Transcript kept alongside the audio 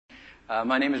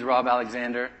My name is Rob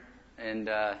Alexander, and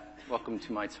welcome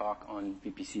to my talk on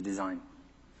VPC design.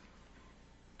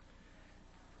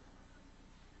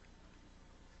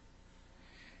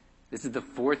 This is the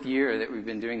fourth year that we've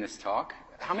been doing this talk.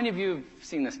 How many of you have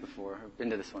seen this before or been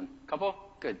to this one? Couple?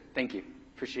 Good. Thank you.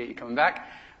 Appreciate you coming back.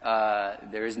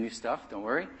 There is new stuff. Don't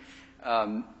worry.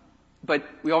 But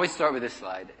we always start with this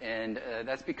slide, and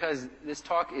that's because this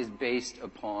talk is based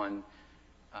upon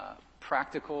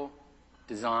practical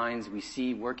designs we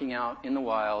see working out in the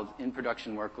wild in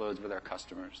production workloads with our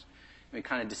customers. We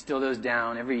kind of distill those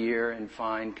down every year and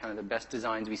find kind of the best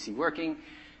designs we see working,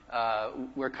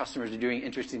 where customers are doing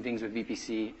interesting things with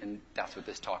VPC, and that's what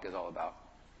this talk is all about.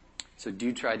 So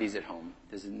do try these at home.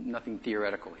 There's nothing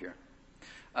theoretical here.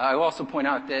 I will also point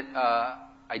out that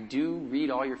I do read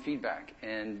all your feedback,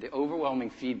 and the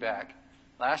overwhelming feedback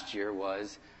last year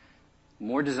was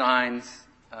more designs,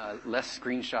 less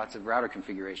screenshots of router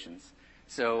configurations.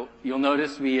 So you'll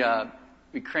notice we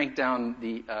cranked down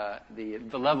the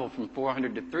level from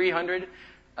 400 to 300.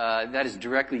 That is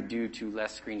directly due to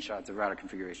less screenshots of router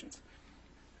configurations.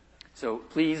 So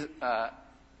please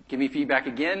give me feedback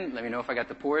again. Let me know if I got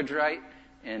the porridge right,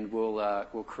 and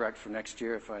we'll correct for next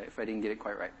year if I didn't get it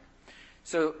quite right.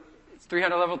 So it's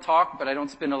 300 level talk, but I don't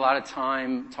spend a lot of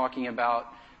time talking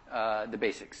about the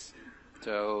basics.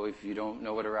 So if you don't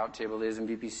know what a route table is in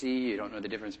VPC, you don't know the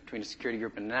difference between a security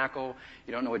group and an ACL,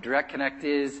 you don't know what direct connect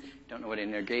is, you don't know what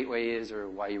inter gateway is or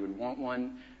why you would want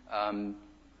one,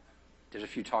 there's a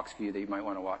few talks for you that you might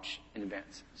want to watch in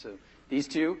advance. So these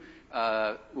two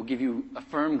will give you a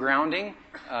firm grounding.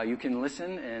 You can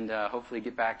listen and hopefully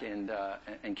get back and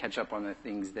catch up on the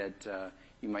things that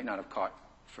you might not have caught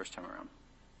first time around.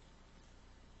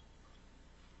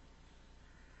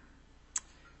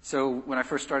 So when I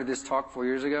first started this talk 4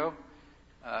 years ago,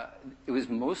 it was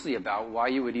mostly about why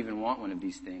you would even want one of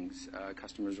these things.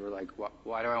 Customers were like,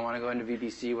 why do I want to go into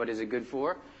VPC? What is it good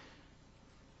for?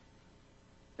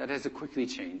 That has quickly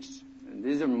changed. And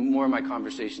these are more of my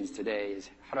conversations today is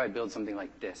how do I build something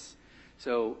like this?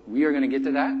 So we are going to get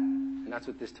to that, and that's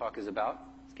what this talk is about.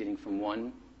 It's getting from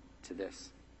one to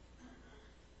this.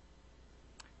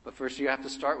 But first you have to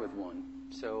start with one.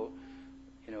 So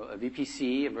a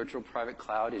VPC, a virtual private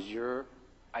cloud, is your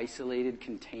isolated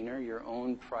container, your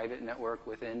own private network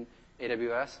within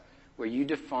AWS, where you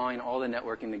define all the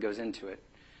networking that goes into it.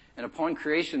 And upon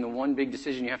creation, the one big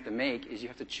decision you have to make is you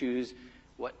have to choose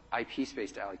what IP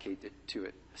space to allocate to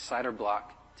it, a CIDR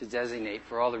block to designate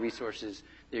for all the resources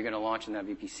that you're going to launch in that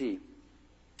VPC.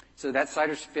 So that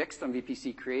CIDR's fixed on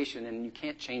VPC creation, and you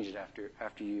can't change it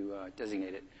after you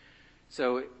designate it.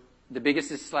 So the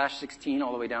biggest is /16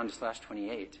 all the way down to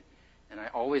 /28. And I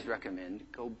always recommend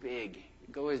go big.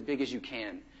 Go as big as you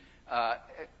can.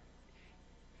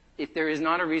 If there is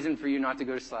not a reason for you not to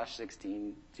go to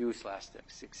 /16, do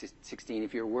 /16.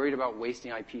 If you're worried about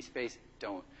wasting IP space,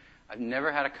 don't. I've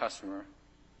never had a customer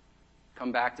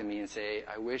come back to me and say,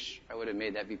 I wish I would have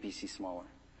made that VPC smaller.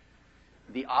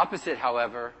 The opposite,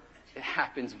 however, it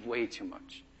happens way too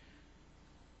much.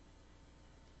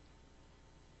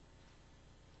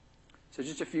 So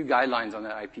just a few guidelines on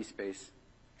that IP space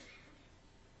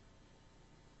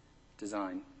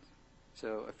design.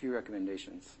 So a few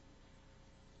recommendations.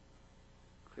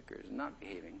 Clickers not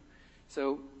behaving.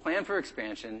 So plan for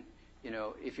expansion.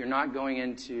 If you're not going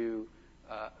into,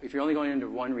 if you're only going into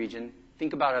one region,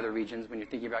 think about other regions when you're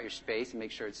thinking about your space and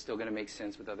make sure it's still going to make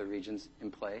sense with other regions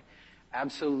in play.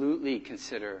 Absolutely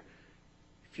consider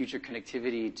future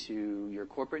connectivity to your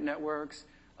corporate networks,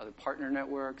 other partner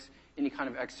networks, any kind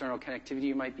of external connectivity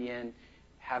you might be in.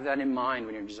 Have that in mind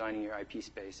when you're designing your IP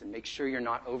space and make sure you're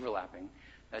not overlapping.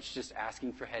 That's just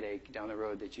asking for headache down the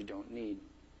road that you don't need.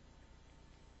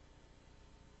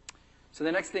 So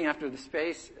the next thing after the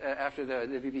space, after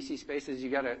the VPC space is you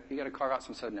gotta carve out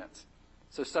some subnets.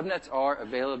 So subnets are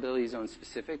availability zone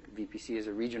specific. VPC is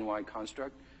a region-wide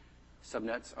construct.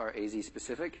 Subnets are AZ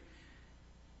specific.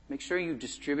 Make sure you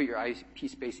distribute your IP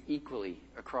space equally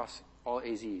across all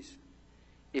AZs.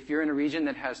 If you're in a region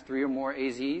that has 3 or more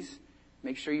AZs,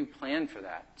 make sure you plan for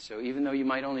that. So even though you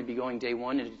might only be going day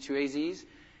 1 into 2 AZs,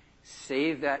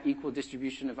 save that equal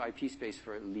distribution of IP space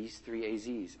for at least 3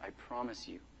 AZs. I promise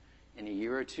you, in a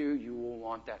year or two, you will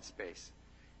want that space.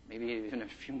 Maybe even a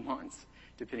few months,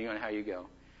 depending on how you go.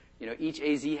 Each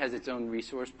AZ has its own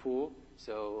resource pool.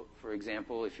 So, for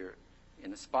example, if you're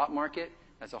in the spot market,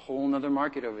 that's a whole nother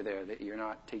market over there that you're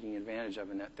not taking advantage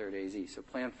of in that third AZ. So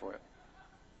plan for it.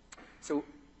 So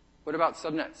what about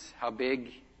subnets? How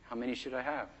big, how many should I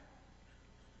have?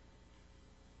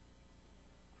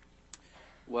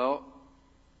 Well,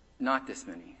 not this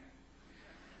many.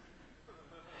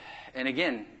 And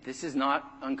again, this is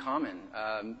not uncommon.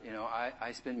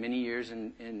 I spent many years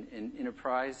in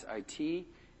enterprise IT,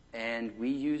 and we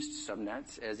used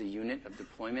subnets as a unit of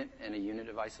deployment and a unit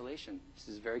of isolation. This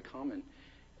is very common.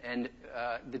 And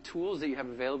the tools that you have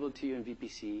available to you in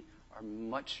VPC are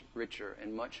much richer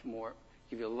and much more,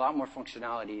 give you a lot more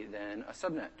functionality than a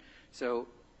subnet. So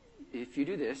if you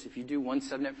do this, if you do one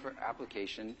subnet for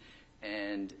application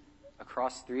and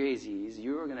across 3 AZs,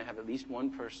 you are going to have at least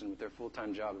one person with their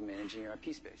full-time job of managing your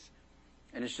IP space.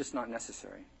 And it's just not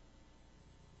necessary.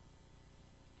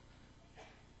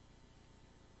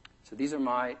 So these are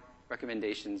my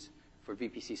recommendations for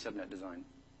VPC subnet design.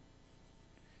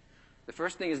 The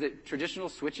first thing is that traditional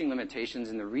switching limitations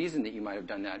and the reason that you might have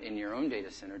done that in your own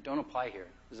data center don't apply here.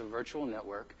 There's a virtual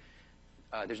network.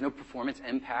 There's no performance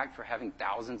impact for having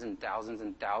thousands and thousands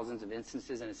and thousands of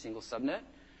instances in a single subnet.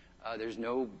 There's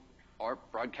no ARP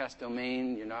broadcast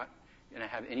domain. You're not going to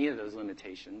have any of those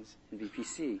limitations in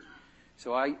VPC.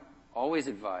 So I always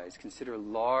advise, consider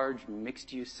large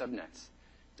mixed-use subnets.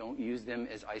 Don't use them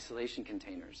as isolation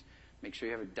containers. Make sure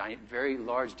you have a very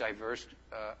large, diverse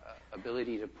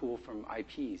ability to pull from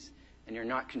IPs. And you're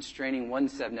not constraining one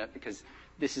subnet because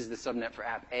this is the subnet for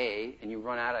app A, and you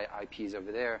run out of IPs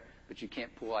over there, but you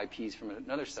can't pull IPs from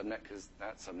another subnet because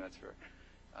that subnet's for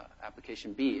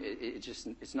application B.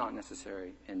 It's not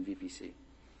necessary in VPC.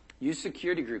 Use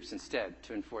security groups instead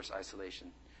to enforce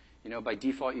isolation. By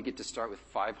default, you get to start with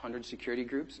 500 security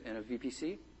groups in a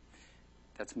VPC.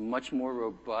 That's much more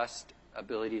robust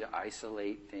ability to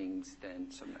isolate things than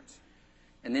subnets.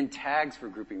 And then tags for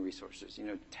grouping resources.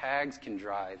 Tags can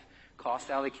drive cost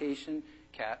allocation.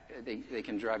 They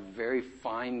can drive very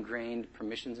fine-grained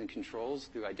permissions and controls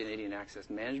through identity and access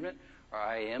management, or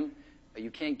IAM. You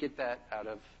can't get that out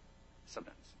of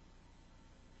subnets.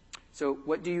 So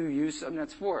what do you use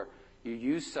subnets for? You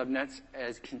use subnets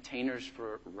as containers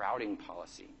for routing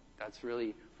policy. That's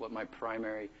really what my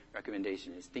primary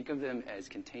recommendation is. Think of them as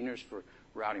containers for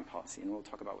routing policy, and we'll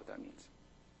talk about what that means.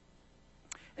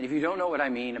 And if you don't know what I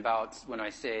mean about when I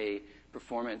say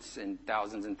performance and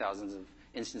thousands of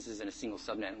instances in a single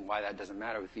subnet and why that doesn't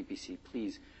matter with VPC,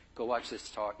 please go watch this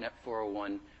talk. Net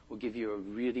 401 will give you a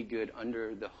really good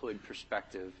under-the-hood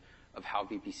perspective of how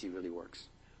VPC really works.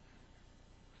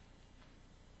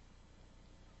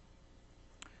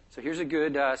 So here's a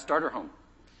good starter home.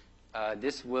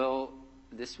 This will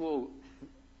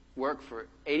work for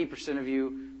 80% of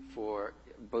you for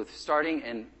both starting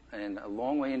and a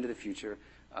long way into the future.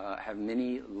 Have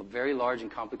many very large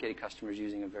and complicated customers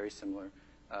using a very similar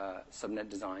subnet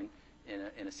design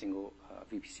in a single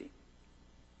VPC.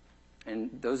 And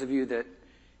those of you that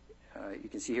you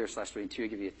can see here /22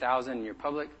 give you 1,000 in your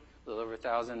public, a little over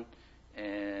 1,000,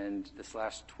 and the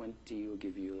 /20 will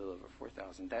give you a little over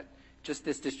 4,000. Just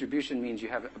this distribution means you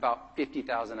have about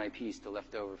 50,000 IPs still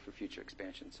left over for future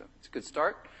expansion. So it's a good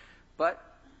start. But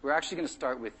we're actually going to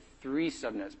start with 3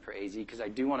 subnets per AZ because I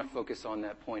do want to focus on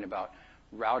that point about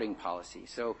routing policy.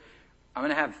 So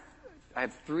I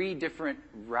have 3 different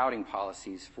routing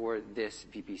policies for this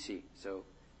VPC. So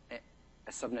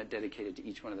a subnet dedicated to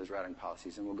each one of those routing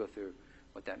policies, and we'll go through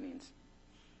what that means.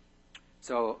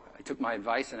 So I took my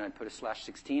advice and I put a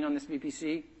 /16 on this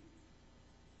VPC.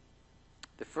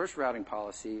 The first routing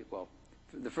policy,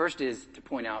 the first is to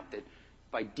point out that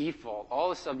by default, all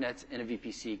the subnets in a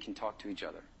VPC can talk to each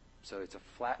other. So it's a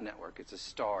flat network. It's a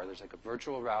star. There's like a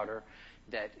virtual router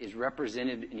that is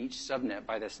represented in each subnet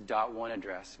by this .1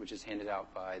 address, which is handed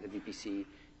out by the VPC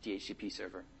DHCP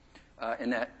server.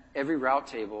 And that every route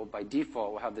table, by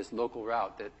default, will have this local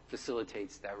route that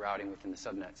facilitates that routing within the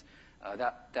subnets.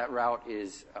 That route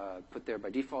is put there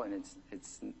by default, and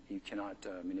you cannot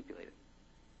manipulate it.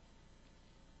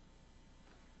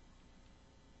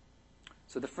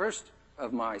 So the first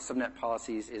of my subnet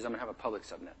policies is I'm going to have a public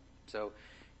subnet. So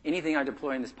anything I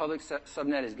deploy in this public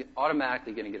subnet is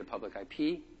automatically going to get a public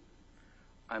IP.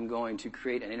 I'm going to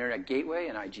create an internet gateway,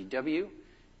 an IGW.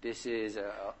 This is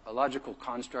a logical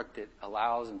construct that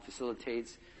allows and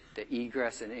facilitates the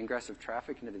egress and ingress of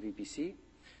traffic into the VPC.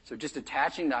 So just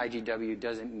attaching the IGW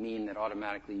doesn't mean that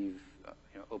automatically you've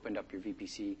opened up your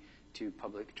VPC to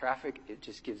public traffic. It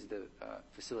just gives the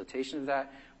facilitation of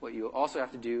that. What you also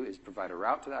have to do is provide a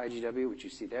route to the IGW, which you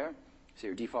see there. So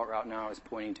your default route now is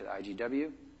pointing to the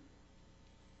IGW.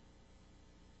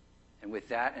 And with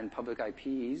that and public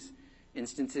IPs,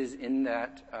 instances in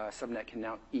that subnet can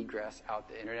now egress out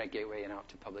the internet gateway and out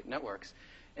to public networks.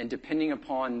 And depending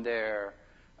upon their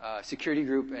security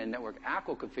group and network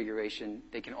ACL configuration,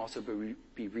 they can also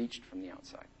be reached from the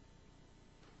outside.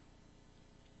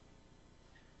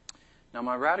 Now,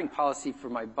 my routing policy for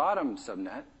my bottom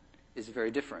subnet is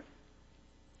very different.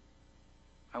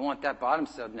 I want that bottom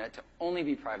subnet to only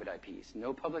be private IPs,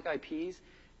 no public IPs,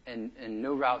 and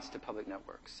no routes to public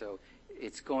networks. So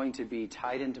it's going to be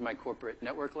tied into my corporate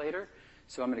network later.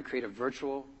 So I'm going to create a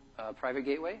virtual private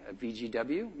gateway, a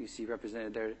VGW, you see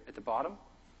represented there at the bottom.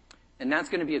 And that's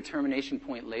going to be a termination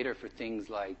point later for things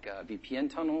like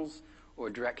VPN tunnels or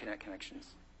direct connect connections.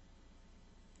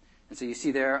 And so you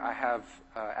see there I have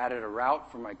added a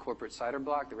route for my corporate CIDR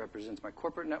block that represents my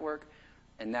corporate network,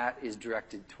 and that is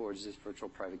directed towards this virtual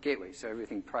private gateway. So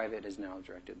everything private is now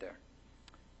directed there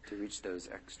to reach those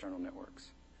external networks.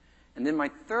 And then my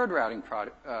third routing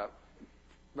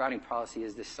policy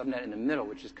is this subnet in the middle,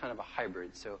 which is kind of a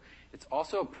hybrid. So it's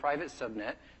also a private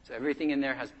subnet, so everything in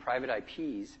there has private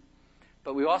IPs,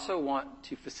 but we also want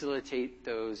to facilitate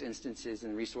those instances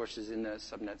and resources in the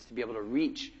subnets to be able to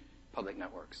reach public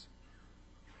networks.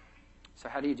 So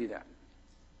how do you do that?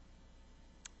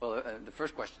 Well, the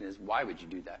first question is, why would you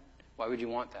do that? Why would you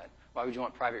want that? Why would you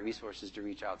want private resources to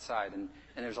reach outside? And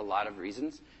there's a lot of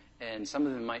reasons, and some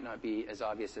of them might not be as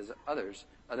obvious as others.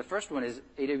 The first one is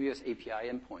AWS API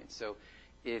endpoints. So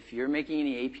if you're making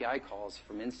any API calls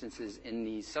from instances in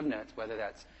these subnets, whether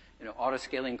that's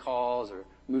auto-scaling calls or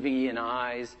moving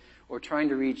ENIs or trying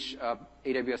to reach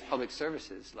AWS public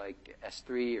services like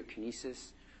S3 or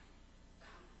Kinesis,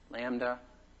 Lambda,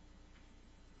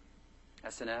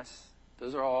 SNS,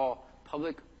 those are all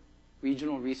public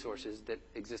regional resources that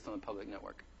exist on the public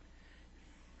network.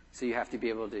 So you have to be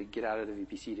able to get out of the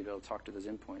VPC to be able to talk to those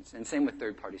endpoints. And same with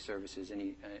third-party services,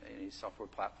 any software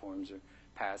platforms or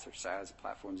PaaS or SaaS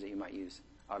platforms that you might use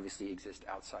obviously exist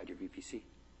outside your VPC.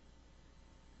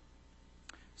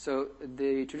 So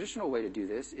the traditional way to do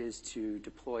this is to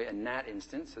deploy a NAT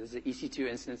instance. So this is an EC2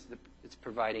 instance that's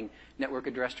providing network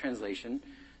address translation.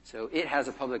 So it has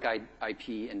a public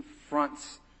IP and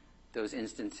fronts those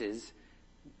instances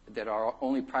that are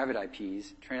only private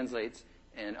IPs, translates,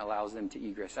 and allows them to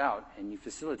egress out. And you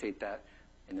facilitate that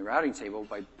in the routing table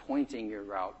by pointing your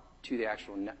route to the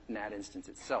actual NAT instance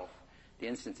itself, the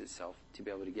instance itself, to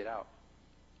be able to get out.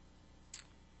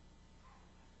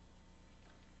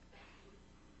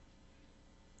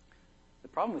 The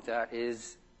problem with that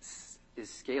is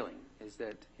scaling, is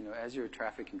that as your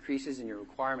traffic increases and your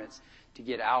requirements to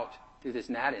get out through this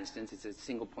NAT instance, it's a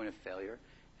single point of failure.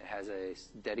 It has a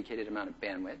dedicated amount of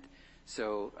bandwidth.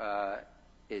 So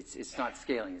it's not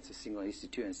scaling. It's a single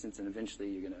EC2 instance, and eventually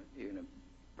you're gonna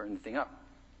burn the thing up.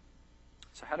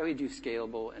 So how do we do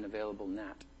scalable and available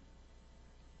NAT?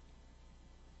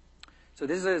 So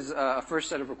this is a first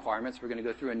set of requirements. We're going to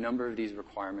go through a number of these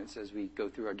requirements as we go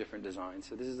through our different designs.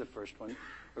 So this is the first one.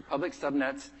 Where public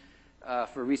subnets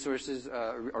for resources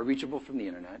are reachable from the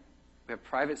internet. We have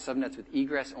private subnets with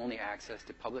egress-only access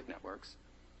to public networks.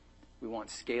 We want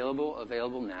scalable,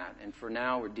 available NAT, and for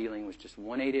now we're dealing with just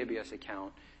one AWS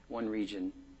account, one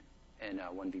region, and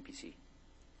one VPC.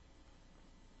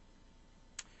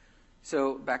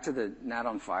 So back to the NAT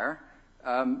on Fire.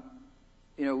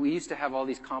 We used to have all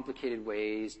these complicated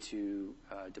ways to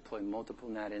deploy multiple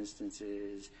NAT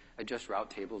instances, adjust route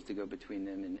tables to go between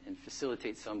them, and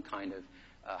facilitate some kind of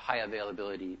high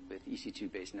availability with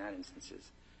EC2-based NAT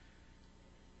instances.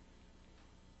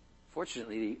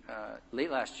 Fortunately,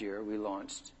 late last year, we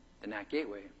launched the NAT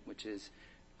Gateway, which is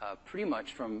pretty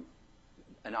much from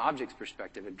an object's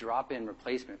perspective, a drop-in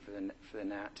replacement for the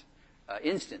NAT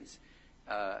instance.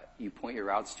 You point your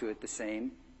routes to it the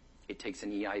same. It takes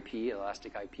an EIP,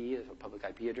 Elastic IP, a public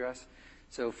IP address.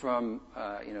 So from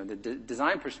the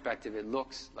design perspective, it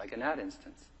looks like a NAT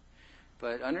instance.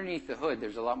 But underneath the hood,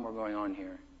 there's a lot more going on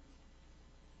here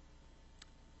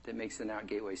that makes the NAT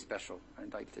Gateway special.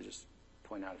 I'd like to just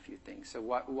point out a few things. So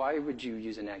why would you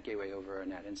use a NAT Gateway over a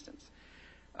NAT instance?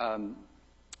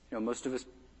 Most of us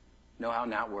know how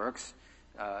NAT works.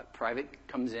 Private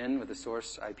comes in with a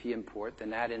source IP import. The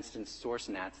NAT instance source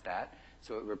NATs that.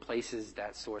 So it replaces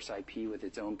that source IP with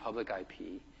its own public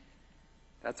IP.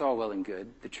 That's all well and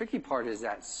good. The tricky part is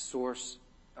that source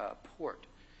port,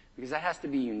 because that has to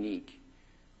be unique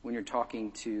when you're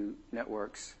talking to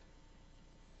networks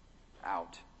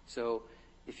out. So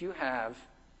if you have,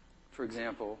 for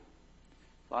example,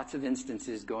 lots of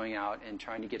instances going out and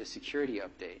trying to get a security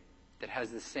update that has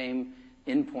the same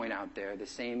endpoint out there, the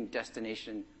same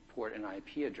destination port and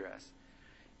IP address,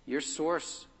 your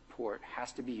source port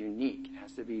has to be unique. It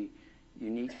has to be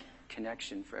unique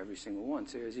connection for every single one.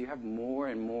 So as you have more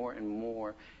and more and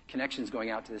more connections going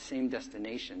out to the same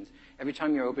destinations, every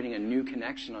time you're opening a new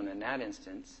connection on a NAT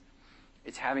instance,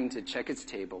 it's having to check its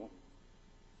table,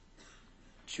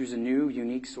 choose a new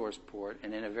unique source port,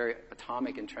 and in a very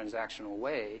atomic and transactional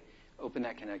way, open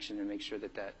that connection and make sure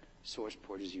that that source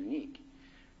port is unique.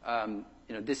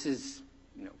 This is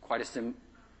quite a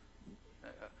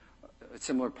a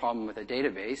similar problem with a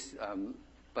database,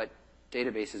 but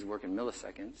databases work in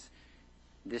milliseconds.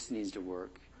 This needs to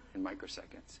work in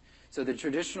microseconds. So the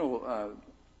traditional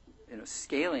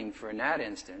scaling for a NAT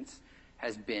instance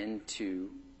has been to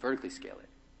vertically scale it.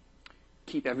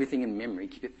 Keep everything in memory,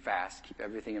 keep it fast, keep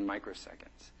everything in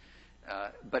microseconds.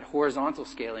 But horizontal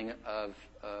scaling of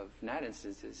NAT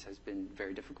instances has been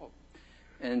very difficult.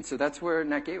 And so that's where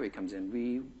NAT Gateway comes in.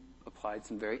 We applied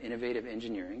some very innovative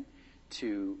engineering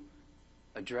to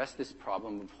address this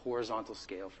problem of horizontal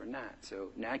scale for NAT. So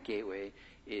NAT Gateway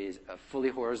is a fully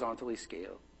horizontally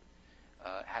scaled,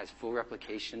 has full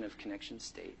replication of connection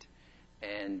state,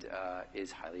 and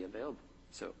is highly available.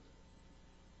 So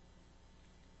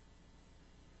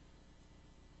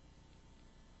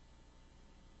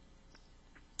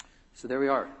there we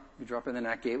are. We drop in the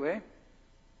NAT Gateway.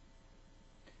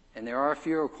 And there are a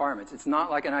few requirements. It's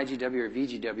not like an IGW or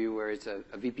VGW where it's a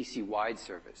VPC-wide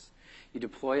service. You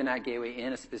deploy a NAT Gateway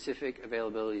in a specific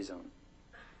availability zone.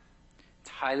 It's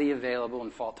highly available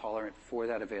and fault tolerant for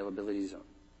that availability zone.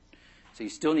 So you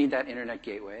still need that internet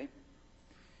gateway.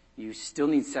 You still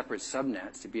need separate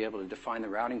subnets to be able to define the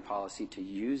routing policy to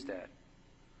use that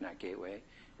NAT gateway.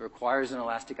 It requires an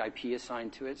elastic IP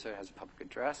assigned to it, so it has a public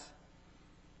address.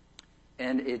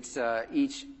 And it's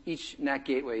each NAT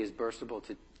gateway is burstable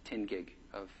to 10 gig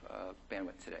of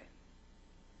bandwidth today.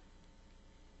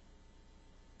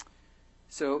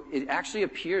 So it actually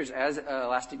appears as an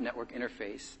elastic network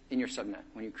interface in your subnet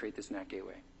when you create this NAT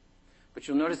gateway. But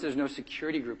you'll notice there's no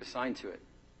security group assigned to it.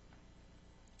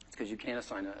 It's because you can't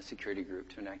assign a security group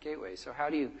to a NAT gateway. So how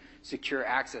do you secure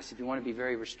access if you want to be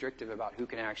very restrictive about who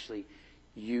can actually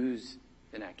use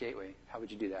the NAT gateway? How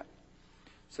would you do that?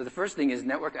 So the first thing is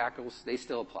network ACLs, they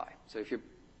still apply. So if you're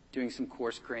doing some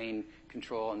coarse grain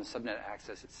control on the subnet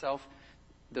access itself,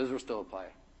 those will still apply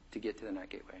to get to the NAT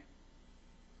gateway.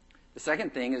 The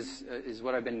second thing is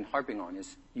what I've been harping on,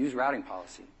 is use routing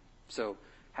policy. So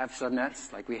have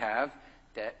subnets like we have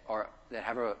that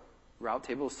have a route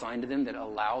table assigned to them that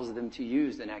allows them to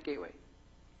use the NAT gateway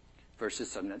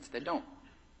versus subnets that don't.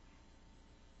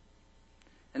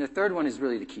 And the third one is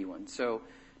really the key one. So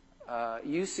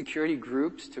use security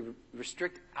groups to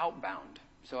restrict outbound.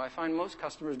 So I find most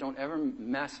customers don't ever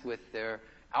mess with their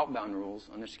outbound rules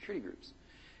on their security groups.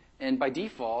 And by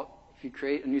default, if you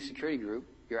create a new security group,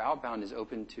 your outbound is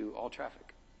open to all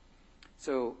traffic.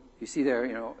 So you see there,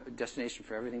 a destination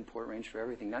for everything, port range for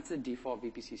everything. That's the default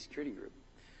VPC security group.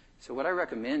 So what I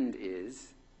recommend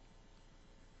is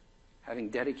having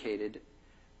dedicated,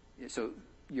 so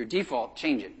your default,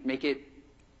 change it. Make it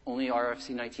only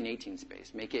RFC 1918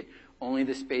 space. Make it only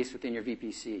the space within your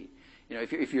VPC.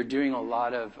 If you're doing a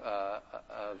lot of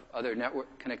other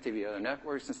network connectivity, other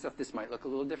networks and stuff, this might look a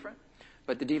little different.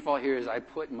 But the default here is I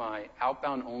put my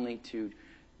outbound only to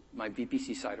my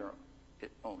VPC side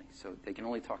only. So they can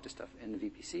only talk to stuff in the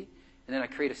VPC. And then I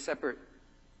create a separate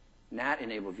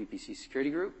NAT-enabled VPC security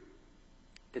group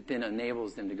that then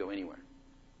enables them to go anywhere.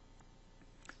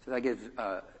 So that gives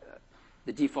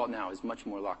the default now is much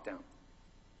more locked down.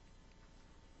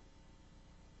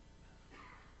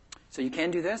 So you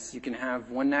can do this. You can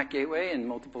have one NAT gateway and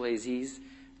multiple AZs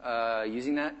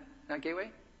using that NAT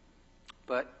gateway.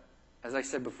 But as I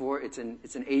said before, it's an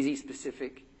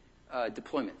AZ-specific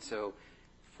deployment. So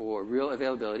for real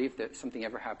availability, if something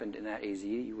ever happened in that AZ,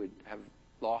 you would have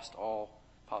lost all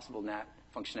possible NAT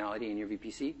functionality in your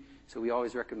VPC. So we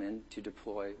always recommend to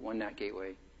deploy one NAT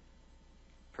gateway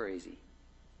per AZ.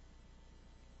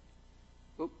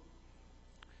 Oop.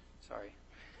 Sorry.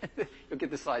 You'll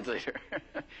get the slides later.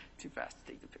 Too fast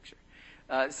to take the picture.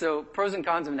 So pros and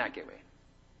cons of NAT gateway.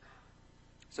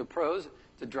 So pros,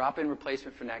 it's a drop-in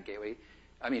replacement for NAT gateway.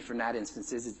 For NAT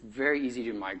instances, it's very easy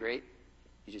to migrate.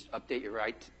 You just update your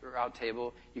route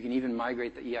table. You can even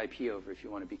migrate the EIP over if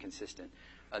you want to be consistent.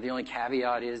 The only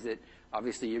caveat is that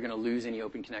obviously you're going to lose any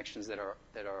open connections that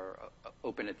are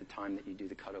open at the time that you do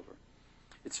the cutover.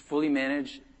 It's fully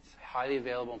managed, it's highly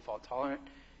available and fault tolerant,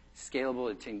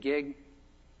 scalable at 10 gig,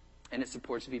 and it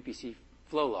supports VPC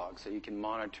flow logs, so you can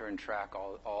monitor and track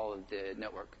all of the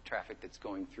network traffic that's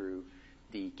going through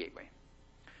the gateway.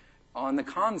 On the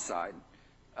con side,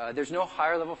 there's no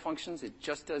higher level functions. It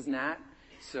just does NAT.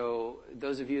 So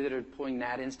those of you that are deploying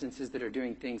NAT instances that are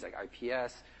doing things like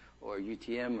IPS or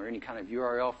UTM or any kind of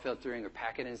URL filtering or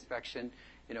packet inspection,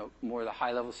 more of the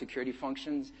high level security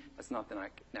functions, that's not the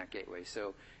NAT gateway.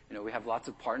 So, we have lots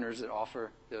of partners that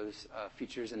offer those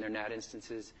features in their NAT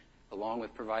instances along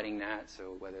with providing NAT.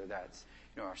 So whether that's,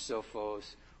 our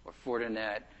Sophos or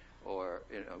Fortinet or,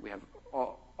 we have a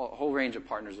whole range of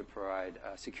partners that provide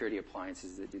security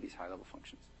appliances that do these high-level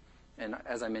functions. And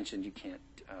as I mentioned, you can't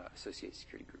associate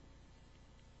security group.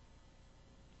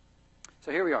 So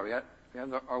here we are. We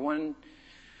have our one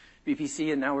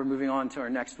VPC, and now we're moving on to our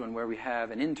next one, where we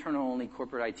have an internal-only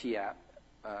corporate IT app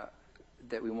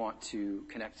that we want to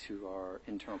connect to our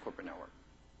internal corporate network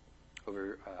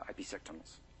over IPsec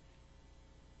tunnels.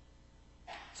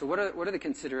 So what are the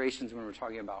considerations when we're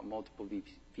talking about multiple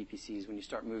VPCs when you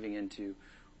start moving into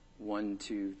 1,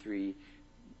 2, 3,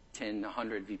 10,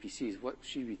 100 VPCs? What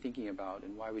should you be thinking about,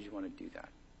 and why would you want to do that?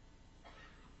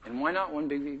 And why not one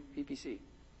big VPC?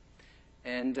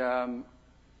 And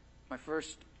my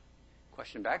first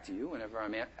question back to you whenever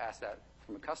I'm asked that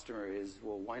from a customer is,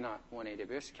 well, why not one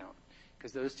AWS account?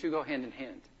 Because those two go hand in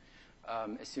hand.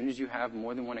 As soon as you have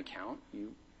more than one account,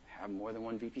 you have more than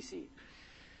one VPC.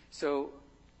 So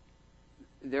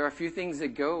there are a few things that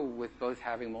go with both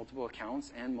having multiple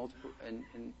accounts and multiple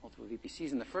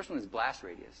VPCs, and the first one is blast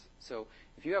radius. So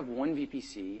if you have one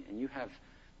VPC and you have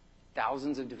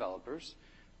thousands of developers,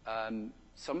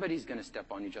 somebody's going to step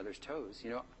on each other's toes. You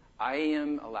know,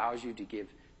 IAM allows you to give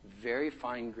very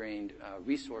fine-grained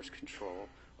resource control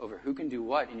over who can do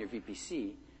what in your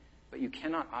VPC, but you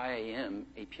cannot IAM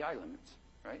API limits,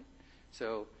 right?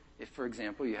 So if, for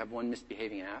example, you have one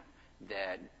misbehaving app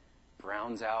that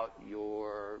browns out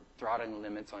your throttling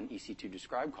limits on EC2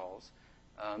 describe calls,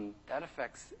 that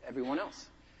affects everyone else.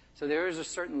 So there is a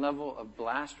certain level of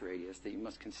blast radius that you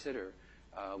must consider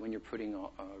when you're putting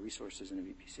resources in a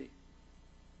VPC.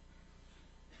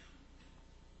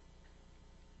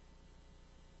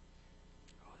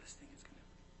 Oh, this thing is going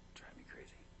to drive me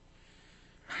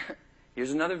crazy.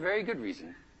 Here's another very good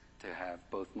reason to have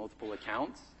both multiple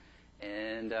accounts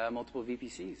and multiple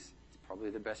VPCs. It's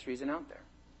probably the best reason out there.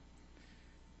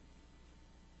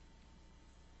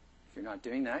 If you're not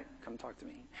doing that, come talk to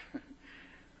me.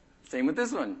 Same with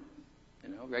this one. You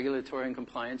know, regulatory and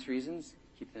compliance reasons,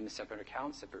 keep them as separate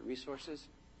accounts, separate resources.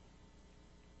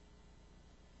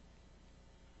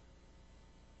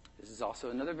 This is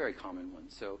also another very common one.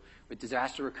 So with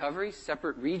disaster recovery,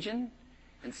 separate region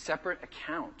and separate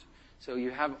account. So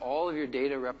you have all of your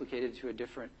data replicated to a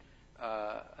different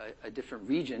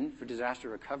region for disaster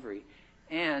recovery.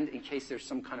 And in case there's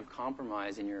some kind of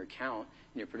compromise in your account,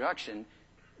 in your production,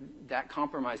 that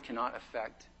compromise cannot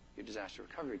affect your disaster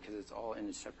recovery because it's all in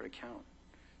a separate account,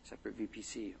 separate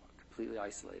VPC, completely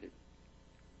isolated.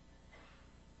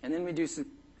 And then we do some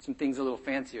things a little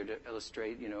fancier to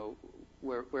illustrate, you know,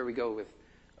 where we go with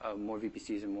more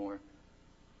VPCs and more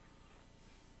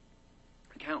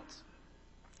accounts.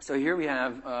 So here we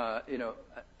have,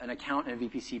 an account and a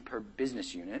VPC per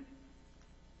business unit.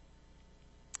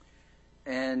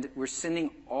 And we're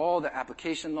sending all the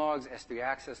application logs, S3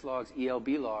 access logs, ELB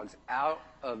logs out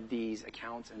of these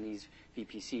accounts and these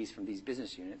VPCs from these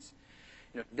business units.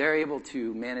 You know, they're able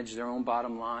to manage their own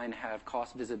bottom line, have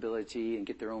cost visibility, and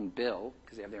get their own bill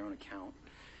because they have their own account.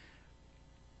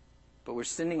 But we're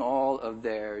sending all of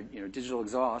their, digital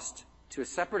exhaust to a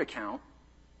separate account.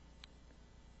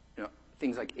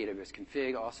 Things like AWS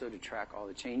config also to track all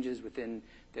the changes within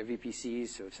their VPCs.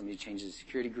 So if somebody changes a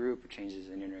security group or changes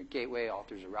an internet gateway,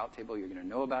 alters a route table, you're going to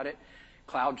know about it.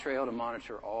 CloudTrail to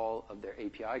monitor all of their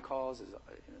API calls,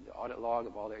 the audit log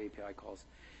of all their API calls.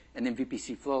 And then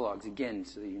VPC flow logs, again,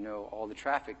 so that you know all the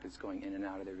traffic that's going in and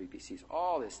out of their VPCs.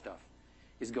 All this stuff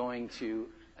is going to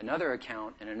another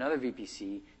account and another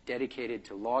VPC dedicated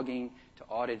to logging, to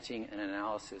auditing, and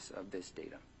analysis of this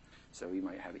data. So you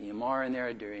might have EMR in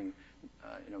there doing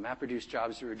MapReduce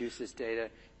jobs to reduce this data.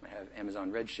 You might have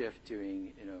Amazon Redshift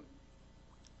doing,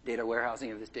 data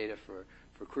warehousing of this data for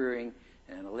querying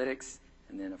and analytics.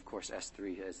 And then, of course,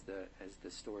 S3 as the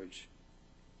storage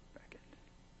backend.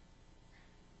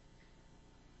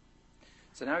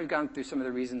 So now we've gone through some of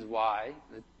the reasons why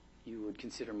that you would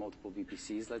consider multiple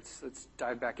VPCs. Let's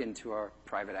dive back into our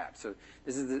private app. So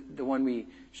this is the one we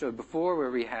showed before,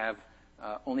 where we have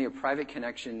only a private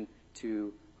connection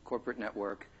to a corporate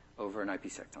network over an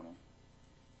IPsec tunnel.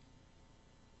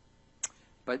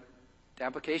 But the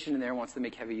application in there wants to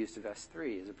make heavy use of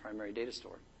S3 as a primary data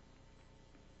store.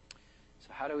 So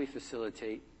how do we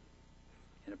facilitate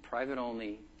in a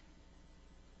private-only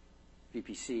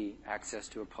VPC access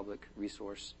to a public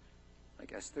resource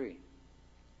like S3?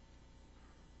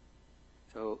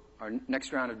 So our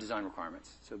next round of design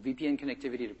requirements. So VPN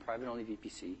connectivity to private-only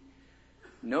VPC.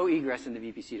 No egress in the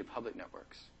VPC to public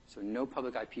networks. So no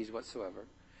public IPs whatsoever.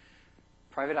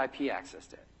 Private IP access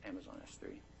to Amazon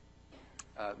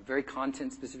S3. Very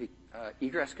content-specific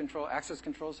egress control, access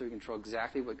control, so we control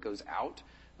exactly what goes out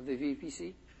of the VPC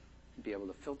and be able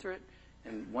to filter it.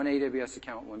 And one AWS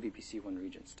account, one VPC, one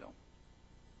region still.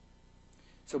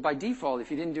 So by default,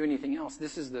 if you didn't do anything else,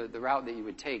 this is the route that you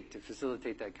would take to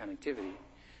facilitate that connectivity.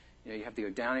 You have to go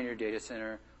down in your data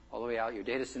center, all the way out your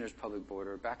data center's public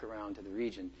border, back around to the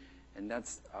region. And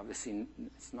that's obviously,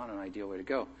 it's not an ideal way to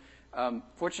go.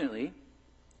 Fortunately,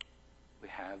 we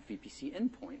have VPC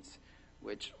endpoints,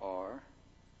 which are,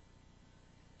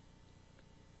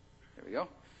 there we go,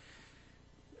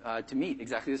 to meet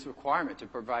exactly this requirement, to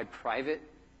provide private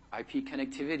IP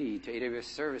connectivity to AWS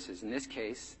services, in this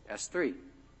case, S3.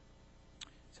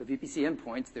 So VPC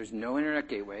endpoints, there's no internet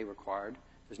gateway required.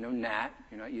 There's no NAT.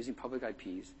 You're not using public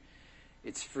IPs.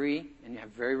 It's free, and you have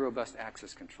very robust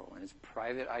access control, and it's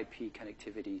private IP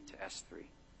connectivity to S3.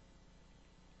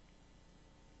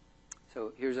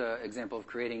 So here's an example of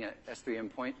creating an S3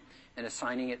 endpoint and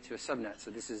assigning it to a subnet. So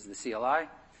this is the CLI.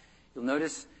 You'll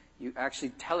notice you actually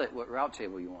tell it what route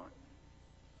table you want.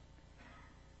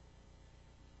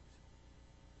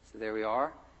 So there we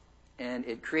are, and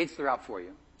it creates the route for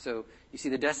you. So you see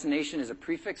the destination is a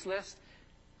prefix list,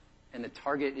 and the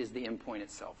target is the endpoint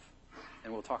itself.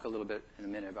 And we'll talk a little bit in a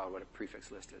minute about what a prefix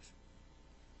list is.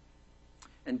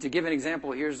 And to give an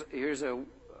example, here's a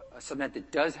subnet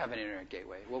that does have an internet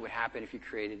gateway. What would happen if you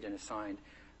created and assigned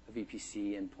a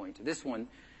VPC endpoint to this one?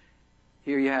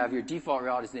 Here you have your default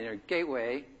route is the internet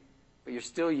gateway, but you're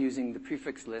still using the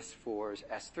prefix list for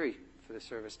S3, for the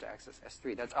service to access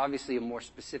S3. That's obviously a more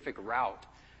specific route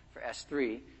for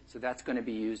S3, so that's going to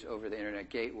be used over the internet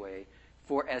gateway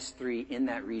for S3 in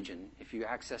that region. If you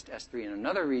accessed S3 in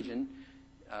another region,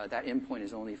 that endpoint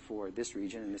is only for this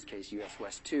region, in this case US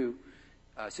West 2,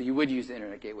 so you would use the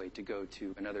internet gateway to go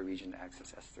to another region to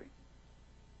access S3.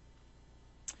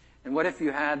 And what if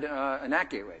you had a NAT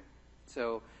gateway?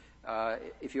 So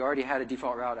if you already had a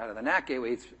default route out of the NAT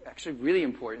gateway, it's actually really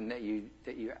important that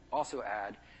you also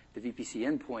add the VPC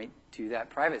endpoint to that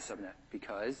private subnet,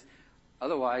 because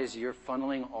otherwise you're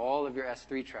funneling all of your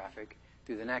S3 traffic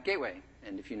through the NAT gateway.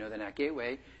 And if you know the NAT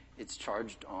gateway, it's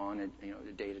charged on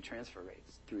the data transfer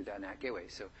rates through that NAT gateway.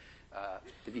 So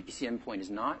the VPC endpoint is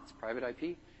not; it's private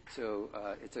IP. So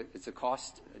it's a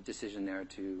cost decision there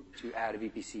to add a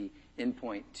VPC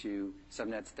endpoint to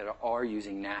subnets that are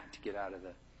using NAT to get out of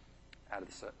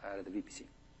the VPC.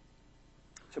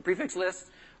 So prefix lists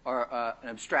are an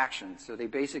abstraction. So they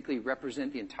basically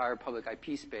represent the entire public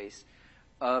IP space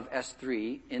of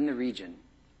S3 in the region.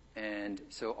 And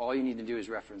so all you need to do is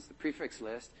reference the prefix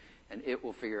list, and it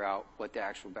will figure out what the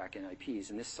actual backend IP is.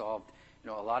 And this solved a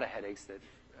lot of headaches that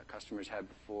customers had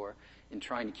before in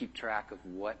trying to keep track of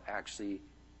what actually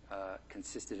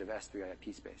consisted of S3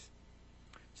 IP space.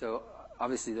 So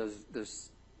obviously those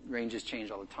ranges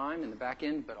change all the time in the back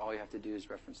end, but all you have to do is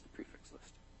reference the prefix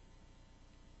list.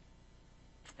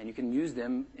 And you can use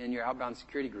them in your outbound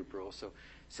security group rules. So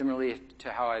similarly to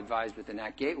how I advised with the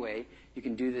NAT gateway, you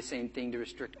can do the same thing to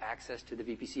restrict access to the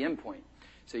VPC endpoint.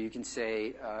 So you can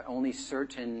say only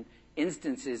certain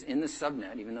instances in the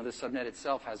subnet, even though the subnet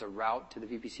itself has a route to the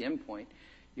VPC endpoint,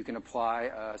 you can apply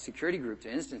a security group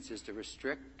to instances to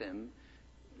restrict them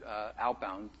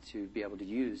outbound to be able to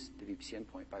use the VPC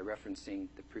endpoint by referencing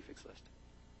the prefix list.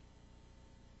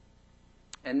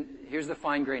 And here's the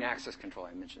fine-grained access control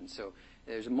I mentioned. So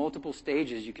there's multiple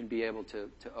stages you can be able to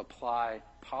apply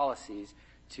policies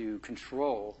to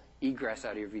control egress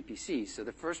out of your VPC. So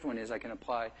the first one is I can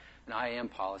apply an IAM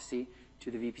policy to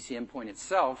the VPC endpoint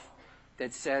itself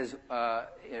that says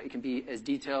it can be as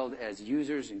detailed as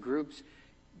users and groups,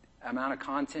 amount of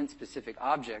content, specific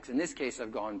objects. In this case,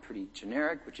 I've gone pretty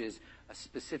generic, which is a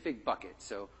specific bucket.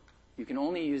 So you can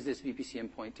only use this VPC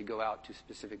endpoint to go out to a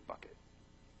specific bucket.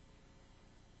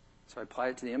 So I apply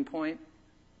it to the endpoint,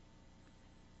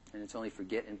 and it's only for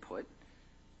get input.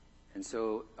 And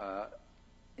so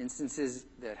instances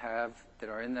that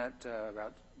are in that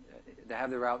route, that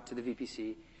have the route to the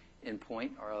VPC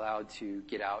endpoint are allowed to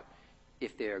get out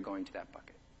if they are going to that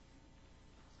bucket.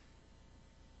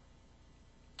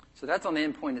 So that's on the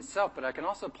endpoint itself, but I can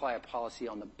also apply a policy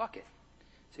on the bucket.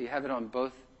 So you have it on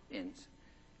both ends.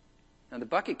 Now the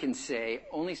bucket can say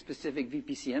only specific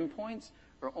VPC endpoints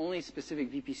or only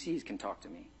specific VPCs can talk to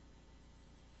me.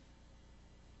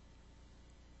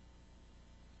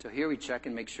 So here we check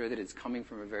and make sure that it's coming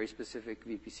from a very specific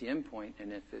VPC endpoint,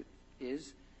 and if it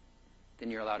is, then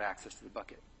you're allowed access to the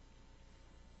bucket.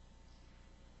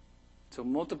 So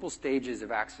multiple stages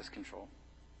of access control.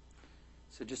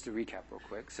 So just to recap real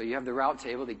quick. So you have the route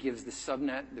table that gives the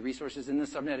subnet, the resources in the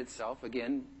subnet itself.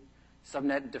 Again,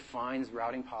 subnet defines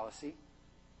routing policy,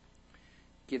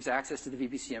 gives access to the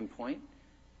VPC endpoint.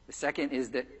 The second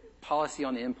is the policy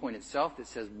on the endpoint itself that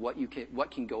says what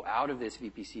can go out of this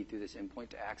VPC through this endpoint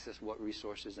to access what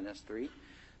resources in S3.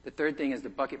 The third thing is the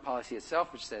bucket policy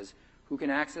itself, which says who can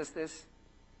access this.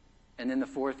 And then the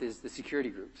fourth is the security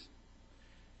groups.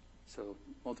 So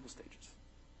multiple stages.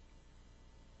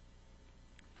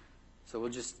 So we'll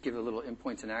just give a little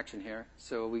endpoints in action here.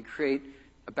 So we create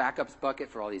a backups bucket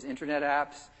for all these internet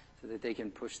apps so that they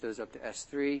can push those up to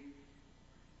S3.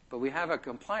 But we have a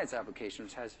compliance application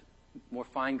which has more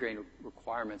fine-grained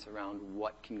requirements around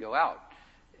what can go out.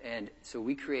 And so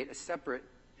we create a separate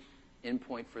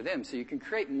endpoint for them. So you can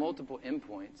create multiple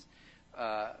endpoints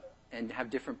and have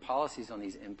different policies on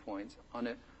these endpoints on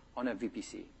a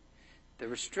VPC. The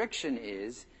restriction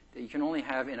is that you can only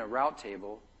have in a route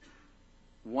table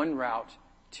one route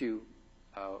to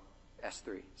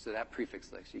S3. So that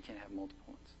prefix list, you can't have multiple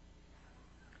ones.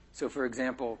 So for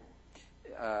example,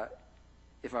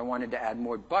 if I wanted to add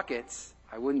more buckets,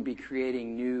 I wouldn't be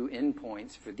creating new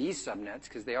endpoints for these subnets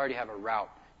because they already have a route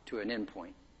to an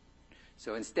endpoint.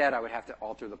 So instead, I would have to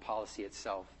alter the policy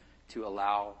itself to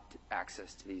allow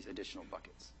access to these additional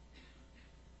buckets.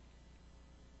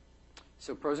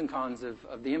 So pros and cons of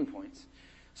the endpoints.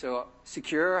 So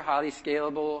secure, highly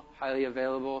scalable, highly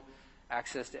available,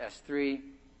 access to S3.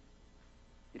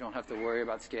 You don't have to worry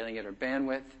about scaling it or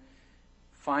bandwidth.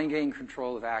 Fine-grained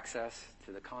control of access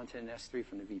to the content in S3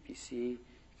 from the VPC. You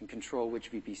can control which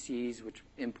VPCs, which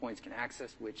endpoints can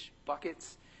access which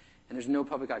buckets. And there's no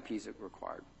public IPs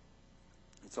required.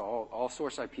 It's all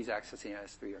source IPs accessing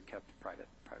S3 are kept private.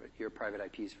 Your private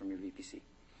IPs from your VPC.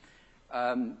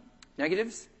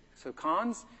 Negatives, so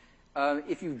cons.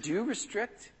 If you do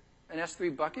restrict an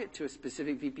S3 bucket to a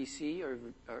specific VPC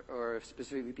or a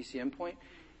specific VPC endpoint,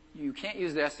 you can't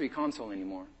use the S3 console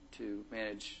anymore to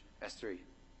manage S3.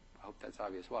 I hope that's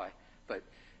obvious why. But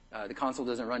the console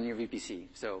doesn't run your VPC.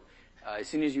 So as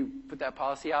soon as you put that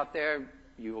policy out there,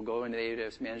 you will go into the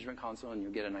AWS Management Console and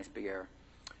you'll get a nice big error.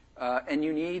 And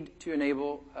you need to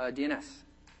enable DNS.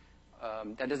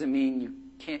 That doesn't mean you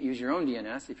can't use your own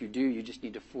DNS. If you do, you just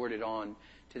need to forward it on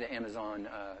to the Amazon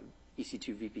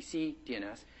EC2 VPC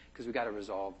DNS because we've got to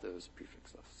resolve those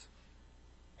prefix lists.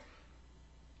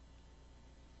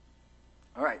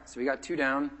 All right, so we got 2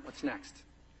 down. What's next?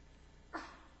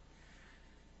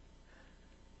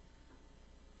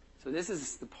 So this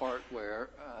is the part where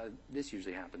this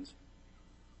usually happens.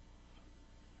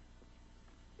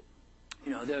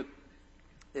 You know, the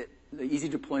easy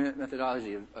deployment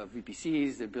methodology of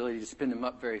VPCs, the ability to spin them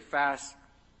up very fast,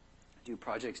 do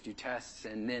projects, do tests,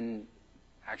 and then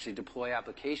actually deploy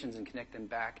applications and connect them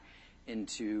back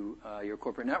into your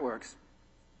corporate networks.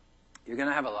 You're going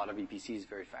to have a lot of VPCs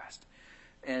very fast.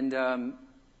 And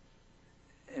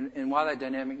while that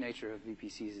dynamic nature of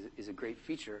VPCs is a great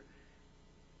feature,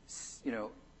 you know,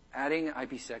 adding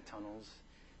IPsec tunnels,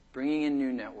 bringing in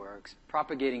new networks,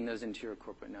 propagating those into your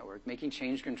corporate network, making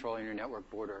change control in your network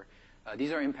border,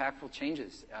 these are impactful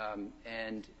changes.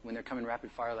 And when they're coming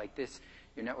rapid fire like this,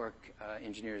 your network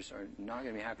engineers are not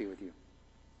going to be happy with you.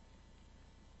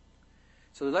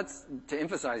 So to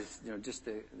emphasize, you know, just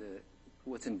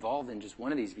what's involved in just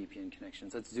one of these VPN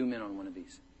connections, let's zoom in on one of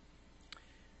these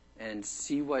and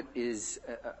see what is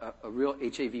a real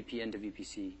HAVPN to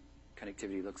VPC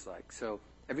connectivity looks like. So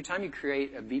every time you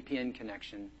create a VPN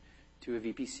connection to a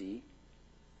VPC,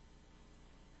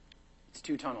 it's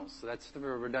 2 tunnels. So that's the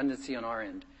redundancy on our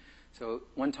end. So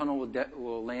one tunnel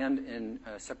will land in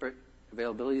separate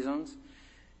availability zones,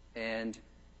 and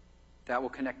that will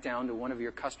connect down to one of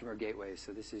your customer gateways.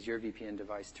 So this is your VPN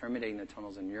device terminating the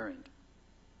tunnels on your end.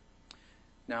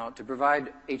 Now, to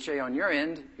provide HA on your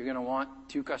end, you're going to want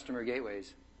 2 customer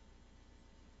gateways.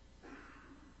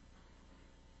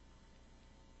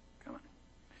 Come on.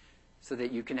 So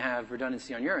that you can have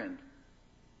redundancy on your end.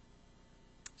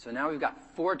 So now we've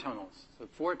got 4 tunnels. So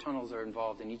 4 tunnels are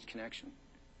involved in each connection.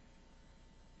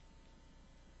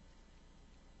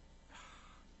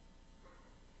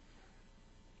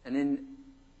 And then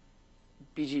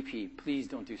BGP. Please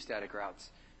don't do static routes.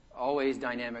 Always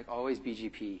dynamic, always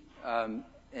BGP.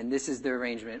 And this is the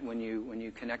arrangement when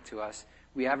you connect to us.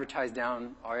 We advertise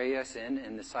down our ASN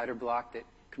and the CIDR block that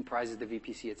comprises the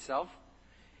VPC itself.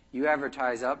 You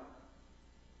advertise up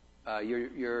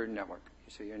your network,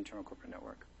 so your internal corporate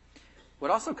network.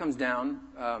 What also comes down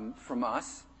from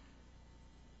us,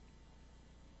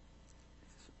 does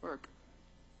this work,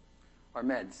 are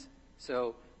MEDs.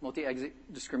 So multi-exit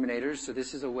discriminators. So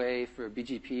this is a way for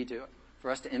BGP for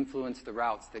us to influence the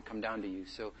routes that come down to you.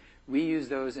 So we use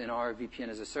those in our VPN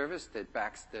as a service that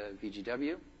backs the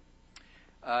VGW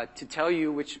to tell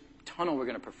you which tunnel we're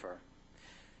going to prefer.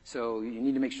 So you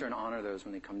need to make sure and honor those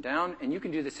when they come down, and you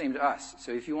can do the same to us.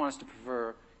 So if you want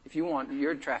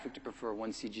your traffic to prefer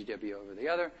one CGW over the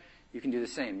other, you can do the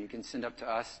same. You can send up to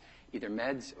us either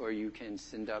MEDs or you can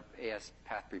send up AS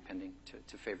path prepending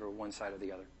to favor one side or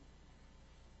the other.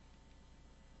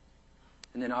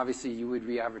 And then obviously you would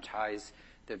re-advertise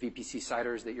the VPC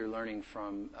CIDRs that you're learning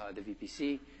from the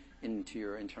VPC into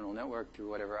your internal network through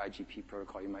whatever IGP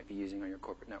protocol you might be using on your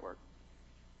corporate network.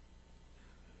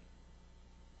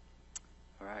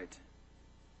 All right.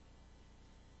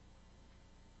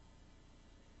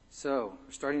 So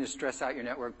we're starting to stress out your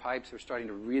network pipes. We're starting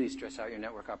to really stress out your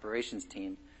network operations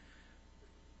team.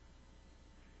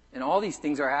 And all these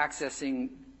things are accessing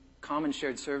common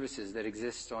shared services that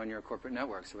exist on your corporate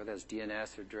network. So whether that's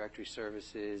DNS or directory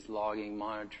services, logging,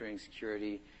 monitoring,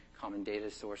 security, common data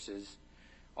sources,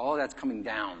 all of that's coming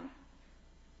down.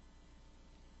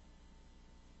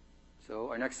 So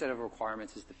our next set of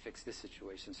requirements is to fix this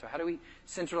situation. So how do we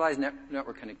centralize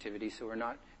network connectivity so we're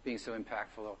not being so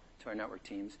impactful to our network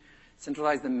teams?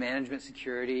 Centralize the management,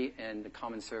 security, and the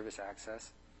common service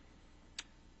access.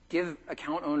 Give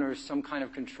account owners some kind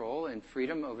of control and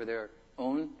freedom over their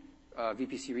own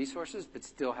VPC resources, but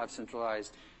still have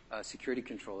centralized security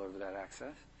control over that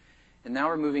access. And now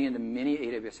we're moving into many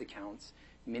AWS accounts,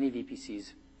 many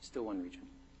VPCs, still one region.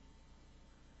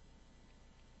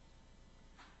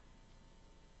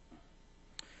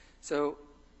 So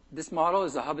this model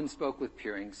is a hub and spoke with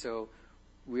peering. So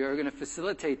we are going to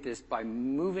facilitate this by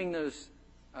moving those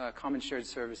common shared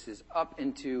services up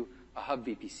into a hub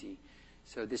VPC.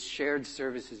 So this shared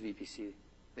services VPC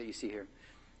that you see here.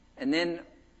 And then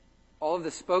all of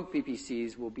the spoke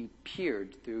VPCs will be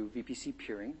peered through VPC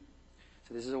peering.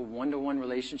 So this is a one-to-one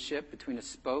relationship between a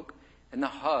spoke and the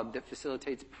hub that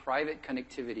facilitates private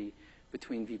connectivity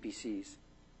between VPCs.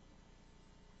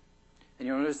 And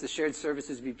you'll notice the shared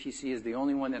services VPC is the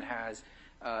only one that has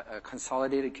a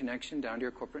consolidated connection down to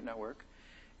your corporate network.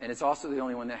 And it's also the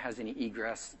only one that has any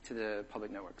egress to the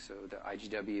public network, so the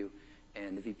IGW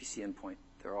and the VPC endpoint.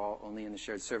 They're all only in the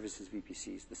shared services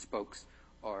VPCs. The spokes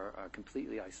are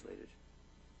completely isolated.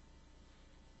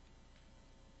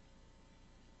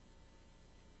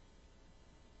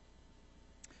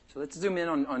 So let's zoom in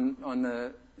on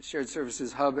the shared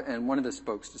services hub and one of the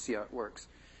spokes to see how it works.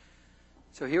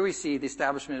 So here we see the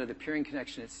establishment of the peering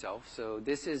connection itself. So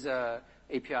this is a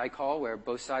API call where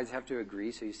both sides have to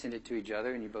agree. So you send it to each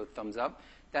other and you both thumbs up.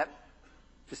 That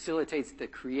facilitates the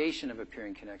creation of a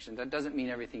peering connection. That doesn't mean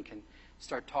everything can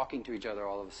start talking to each other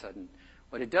all of a sudden.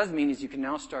 What it does mean is you can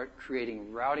now start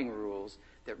creating routing rules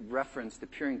that reference the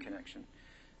peering connection.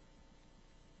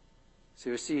 So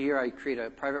you'll see here I create a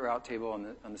private route table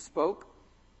on the spoke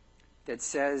that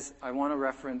says I want to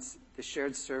reference the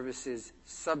shared services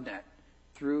subnet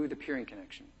through the peering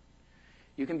connection.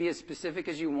 You can be as specific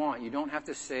as you want. You don't have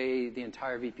to say the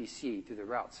entire VPC through the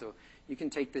route. So you can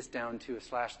take this down to a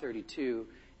 /32,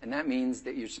 and that means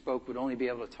that your spoke would only be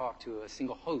able to talk to a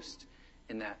single host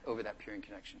over that peering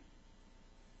connection.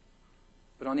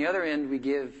 But on the other end, we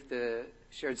give the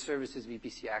shared services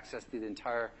VPC access to the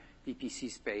entire VPC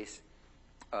space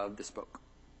of the spoke.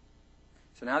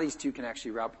 So now these two can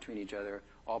actually route between each other,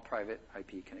 all private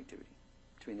IP connectivity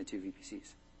between the two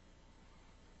VPCs.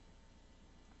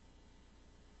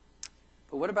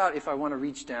 But what about if I want to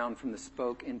reach down from the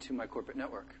spoke into my corporate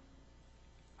network?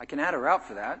 I can add a route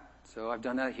for that. So I've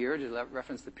done that here to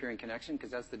reference the peering connection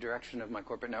because that's the direction of my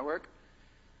corporate network.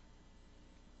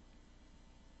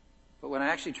 But when I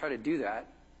actually try to do that,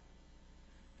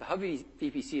 the hub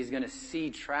VPC is going to see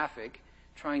traffic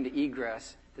trying to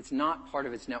egress that's not part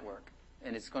of its network,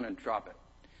 and it's going to drop it.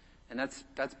 And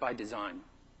that's by design.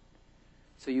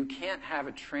 So you can't have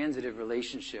a transitive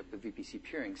relationship with VPC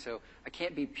peering. So I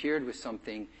can't be peered with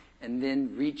something and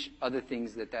then reach other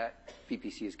things that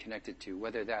VPC is connected to,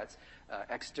 whether that's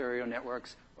exterior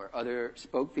networks or other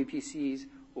spoke VPCs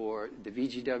or the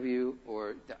VGW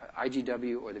or the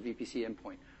IGW or the VPC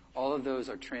endpoint. All of those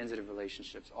are transitive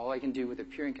relationships. All I can do with a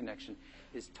peering connection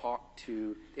is talk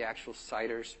to the actual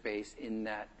CIDR space in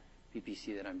that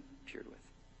VPC that I'm peered with.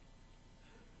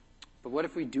 But what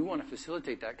if we do want to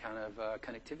facilitate that kind of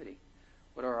connectivity?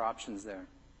 What are our options there?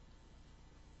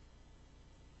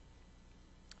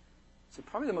 So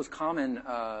probably the most common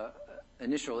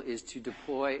initial is to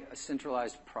deploy a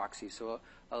centralized proxy. So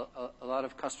a lot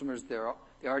of customers, they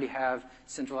already have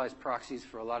centralized proxies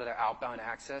for a lot of their outbound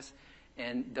access,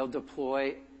 and they'll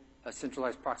deploy a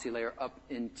centralized proxy layer up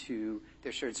into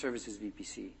their shared services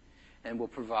VPC, and will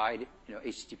provide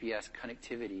HTTPS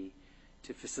connectivity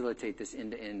to facilitate this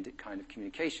end-to-end kind of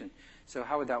communication. So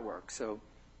how would that work? So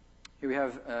here we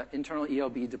have internal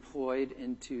ELB deployed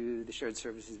into the shared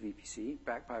services VPC,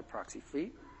 backed by a proxy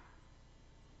fleet.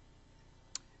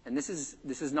 And this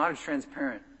is not a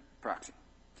transparent proxy.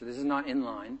 So this is not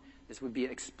inline. This would be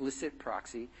an explicit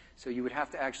proxy. So you would have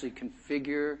to actually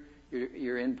configure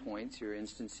your endpoints, your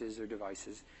instances or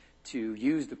devices, to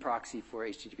use the proxy for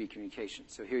HTTP communication.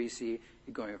 So here you see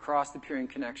it going across the peering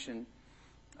connection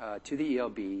to the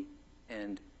ELB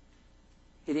and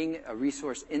hitting a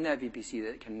resource in that VPC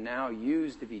that can now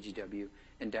use the VGW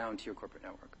and down to your corporate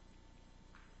network.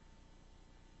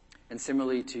 And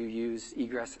similarly, to use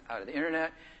egress out of the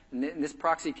internet. And this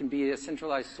proxy can be a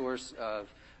centralized source of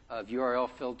URL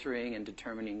filtering and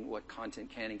determining what content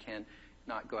can and can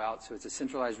not go out. So it's a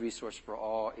centralized resource for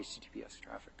all HTTPS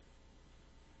traffic.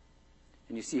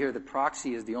 And you see here the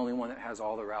proxy is the only one that has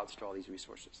all the routes to all these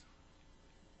resources.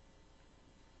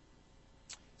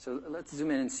 So let's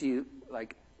zoom in and see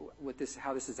like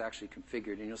how this is actually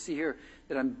configured. And you'll see here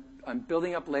that I'm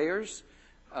building up layers,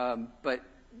 but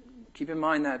keep in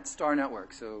mind that star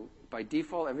network. So by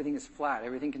default, everything is flat.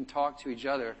 Everything can talk to each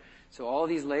other. So all of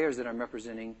these layers that I'm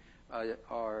representing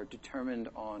are determined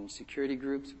on security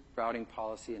groups, routing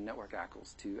policy, and network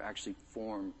ACLs to actually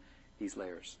form these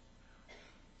layers.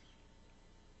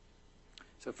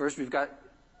 So first we've got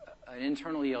an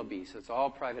internal ELB, so it's all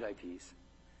private IPs.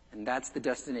 And that's the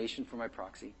destination for my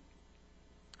proxy.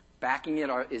 Backing it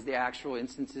is the actual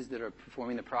instances that are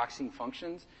performing the proxying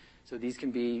functions. So these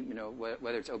can be,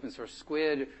 whether it's open source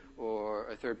Squid or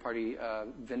a third-party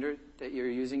vendor that you're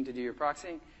using to do your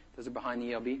proxying. Those are behind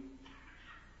the ELB.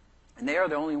 And they are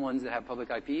the only ones that have public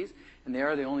IPs, and they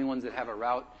are the only ones that have a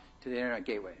route to the Internet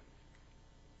Gateway.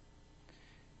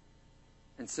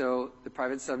 And so the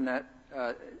private subnet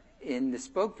in the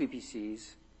spoke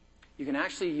VPCs, you can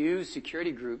actually use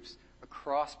security groups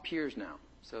across peers now.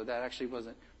 So that actually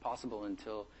wasn't possible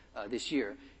until this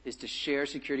year, is to share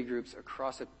security groups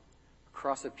across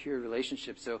a peer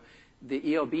relationship. So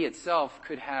the ELB itself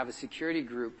could have a security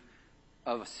group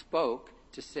of a spoke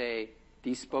to say,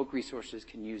 these spoke resources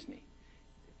can use me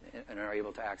and are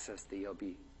able to access the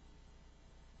ELB.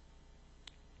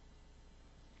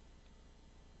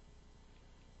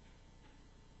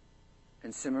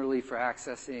 And similarly for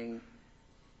accessing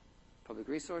public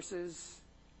resources,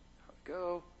 how to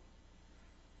go.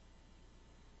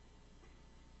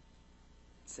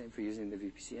 Same for using the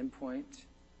VPC endpoint.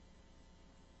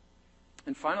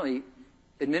 And finally,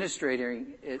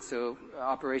 administrating it, so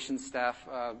operations staff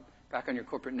back on your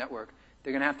corporate network,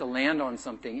 they're going to have to land on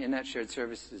something in that shared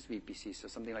services VPC, so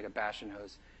something like a Bastion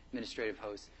host, administrative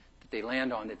host, that they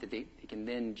land on that they can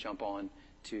then jump on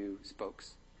to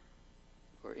spokes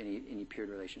or any peered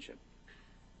relationship.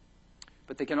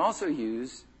 But they can also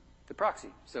use the proxy.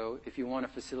 So if you want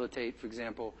to facilitate, for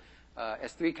example,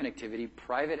 S3 connectivity,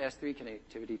 private S3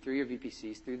 connectivity through your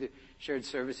VPCs, through the shared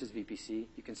services VPC,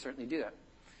 you can certainly do that.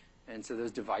 And so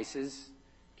those devices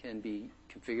can be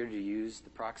configured to use the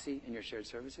proxy in your shared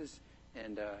services,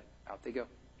 and out they go.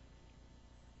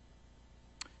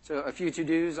 So a few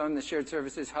to-dos on the shared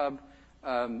services hub.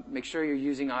 Make sure you're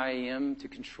using IAM to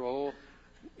control.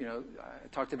 I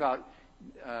talked about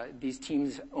these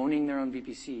teams owning their own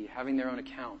VPC, having their own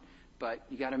account, but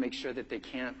you got to make sure that they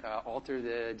can't alter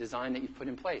the design that you've put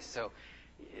in place. So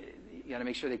you got to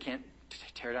make sure they can't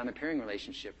tear down the peering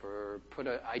relationship or put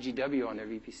an IGW on their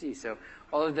VPC. So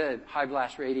all of the high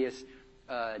blast radius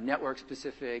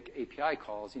network-specific API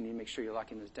calls, you need to make sure you're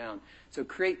locking those down. So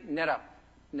create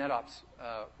NetOps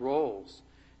roles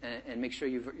and make sure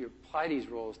you apply these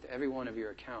roles to every one of your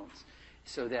accounts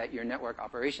so that your network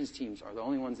operations teams are the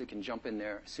only ones that can jump in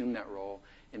there, assume that role,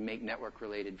 and make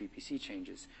network-related VPC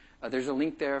changes. There's a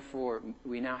link there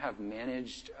we now have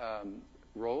managed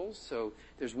roles. So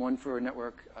there's one for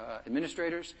network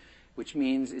administrators, which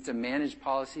means it's a managed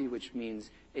policy, which means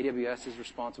AWS is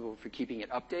responsible for keeping it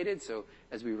updated. So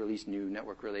as we release new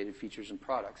network-related features and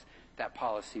products, that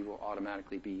policy will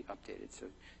automatically be updated. So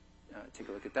take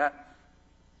a look at that.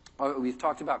 We've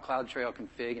talked about CloudTrail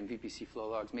config and VPC flow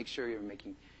logs. Make sure you're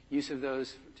making use of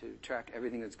those to track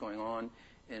everything that's going on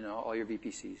in all your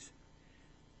VPCs.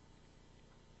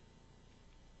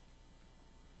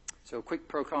 So quick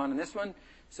pro-con on this one.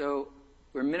 So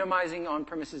we're minimizing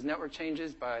on-premises network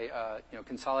changes by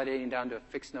consolidating down to a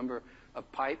fixed number of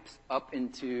pipes up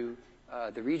into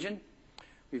the region.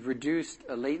 We've reduced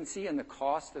latency and the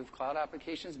cost of cloud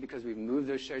applications because we've moved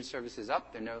those shared services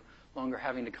up. They're no longer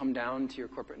having to come down to your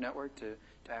corporate network to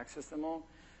access them all.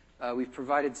 We've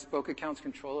provided spoke accounts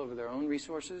control over their own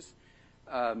resources,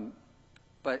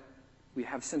 but we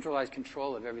have centralized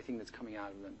control of everything that's coming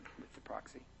out of them with the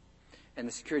proxy. And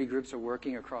the security groups are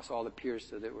working across all the peers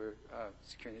so that we're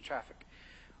securing the traffic.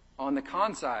 On the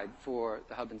con side for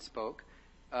the hub and spoke,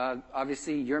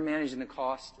 obviously you're managing the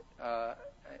cost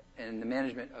and the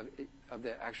management of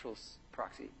the actual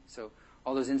proxy. So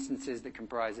all those instances that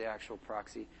comprise the actual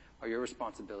proxy are your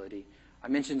responsibility. I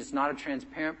mentioned it's not a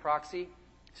transparent proxy,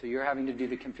 so you're having to do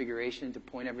the configuration to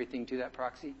point everything to that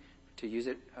proxy to use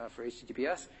it for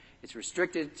HTTPS. It's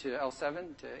restricted to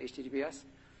L7, to HTTPS.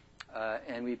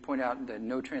 And we point out the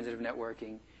no transitive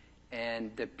networking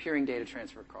and the peering data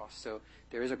transfer cost. So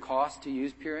there is a cost to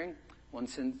use peering, 1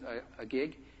 cent a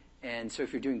gig. And so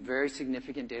if you're doing very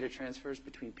significant data transfers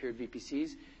between peered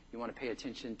VPCs, you want to pay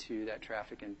attention to that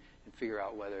traffic and figure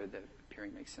out whether the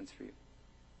peering makes sense for you.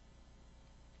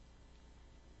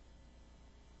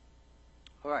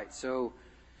 All right, so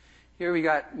here we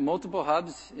got multiple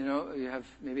hubs. You know, you have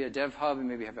maybe a dev hub and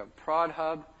maybe you have a prod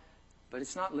hub, but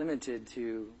it's not limited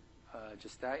to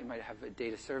just that. You might have a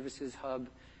data services hub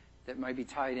that might be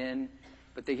tied in,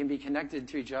 but they can be connected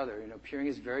to each other. You know, peering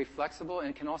is very flexible and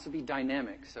it can also be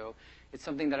dynamic. So it's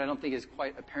something that I don't think is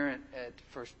quite apparent at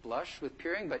first blush with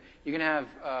peering, but you can have,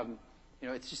 you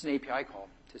know, it's just an API call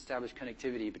to establish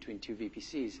connectivity between two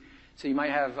VPCs. So you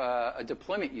might have a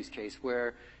deployment use case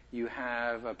where you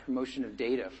have a promotion of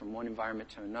data from one environment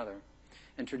to another.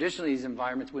 And traditionally, these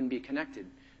environments wouldn't be connected,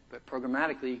 but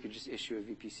programmatically, you could just issue a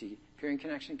VPC peering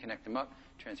connection, connect them up,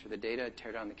 transfer the data,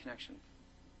 tear down the connection.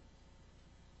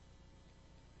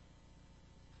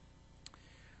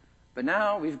 But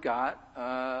now we've got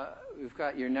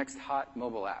your next hot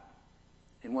mobile app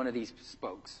in one of these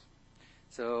spokes.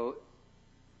 So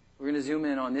we're going to zoom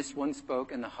in on this one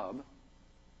spoke in the hub.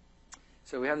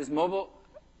 So we have this mobile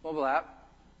app,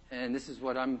 and this is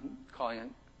what I'm calling a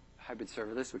hybrid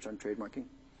serverless, which I'm trademarking.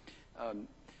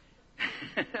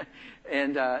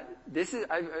 And this is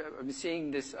I'm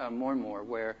seeing this more and more,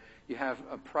 where you have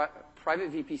a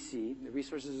private VPC. The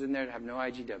resources in there have no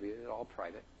IGW; they're all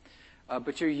private.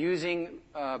 But you're using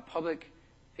public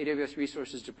AWS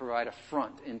resources to provide a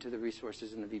front into the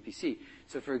resources in the VPC.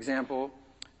 So, for example,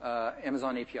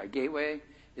 Amazon API Gateway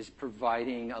is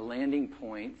providing a landing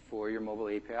point for your mobile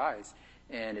APIs,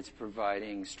 and it's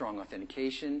providing strong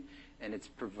authentication, and it's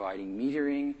providing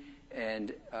metering,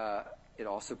 and it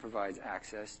also provides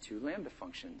access to Lambda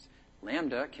functions.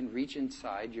 Lambda can reach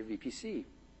inside your VPC.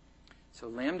 So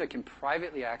Lambda can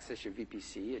privately access your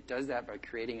VPC. It does that by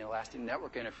creating an elastic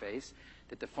network interface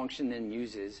that the function then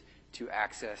uses to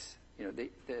access, you know,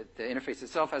 the interface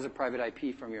itself has a private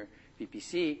IP from your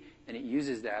VPC, and it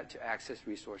uses that to access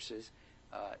resources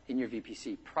in your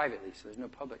VPC privately. So there's no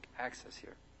public access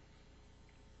here.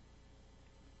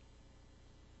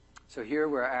 So here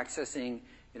we're accessing,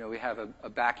 you know, we have a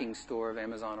backing store of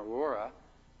Amazon Aurora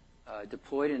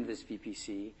deployed into this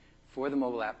VPC for the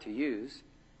mobile app to use.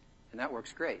 And that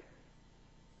works great.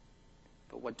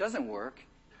 But what doesn't work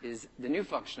is the new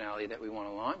functionality that we want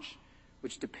to launch,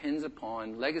 which depends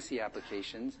upon legacy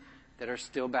applications that are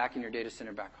still back in your data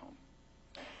center back home.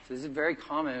 So this is very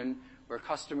common where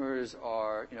customers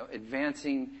are, you know,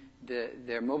 advancing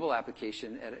their mobile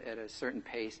application at a certain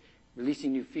pace,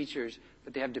 releasing new features,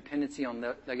 but they have dependency on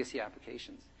the legacy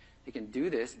applications. They can do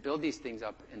this, build these things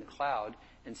up in the cloud,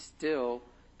 and still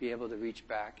be able to reach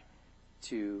back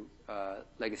to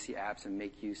legacy apps and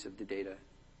make use of the data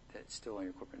that's still on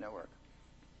your corporate network.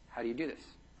 How do you do this?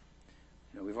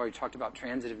 You know, we've already talked about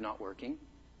transitive not working.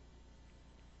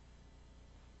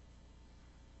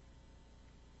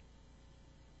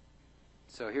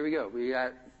 So here we go. We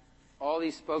got all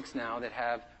these spokes now that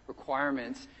have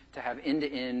requirements to have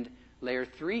end-to-end layer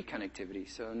 3 connectivity.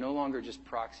 So no longer just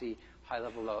proxy,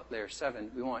 high-level layer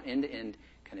 7. We want end-to-end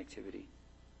connectivity.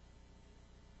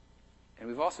 And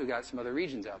we've also got some other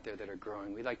regions out there that are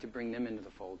growing. We'd like to bring them into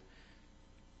the fold.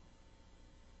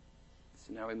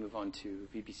 So now we move on to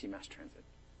VPC mass transit.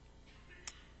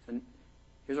 So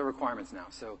here's our requirements now.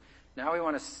 So now we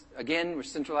want to, again, we're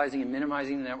centralizing and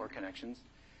minimizing the network connections.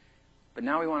 But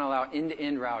now we want to allow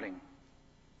end-to-end routing.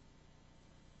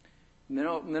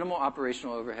 Minimal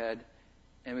operational overhead.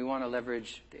 And we want to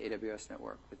leverage the AWS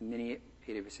network with many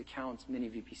AWS accounts, many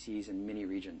VPCs, and many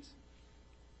regions.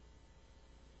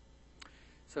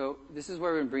 So this is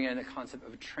where we're going to bring in the concept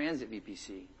of a transit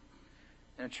VPC.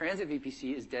 And a transit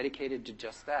VPC is dedicated to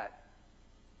just that.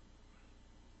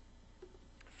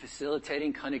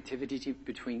 Facilitating connectivity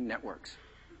between networks.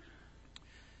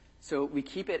 So we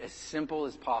keep it as simple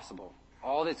as possible.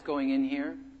 All that's going in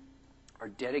here are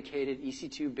dedicated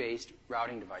EC2-based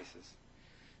routing devices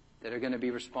that are going to be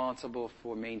responsible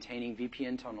for maintaining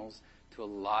VPN tunnels to a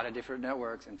lot of different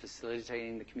networks and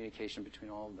facilitating the communication between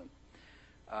all of them.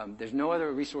 There's no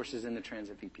other resources in the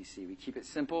transit VPC. We keep it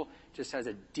simple, just has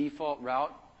a default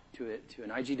route to an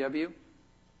IGW,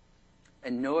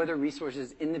 and no other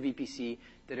resources in the VPC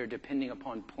that are depending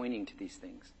upon pointing to these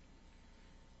things.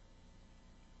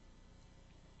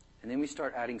 And then we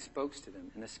start adding spokes to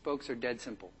them, and the spokes are dead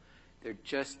simple. They're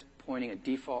just pointing a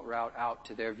default route out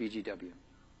to their VGW.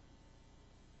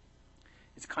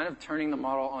 It's kind of turning the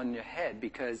model on your head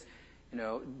because, you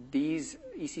know, these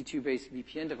EC2-based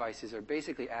VPN devices are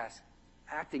basically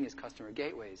acting as customer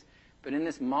gateways. But in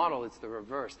this model, it's the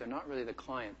reverse. They're not really the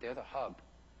client. They're the hub.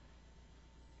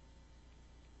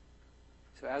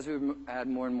 So as we add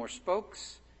more and more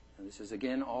spokes, and this is,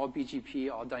 again, all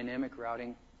BGP, all dynamic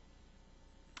routing,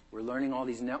 we're learning all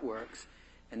these networks,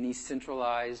 and these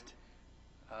centralized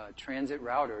transit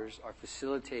routers are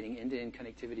facilitating end-to-end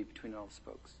connectivity between all the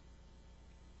spokes.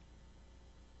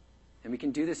 And we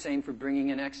can do the same for bringing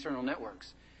in external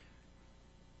networks.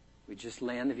 We just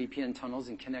land the VPN tunnels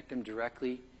and connect them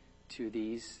directly to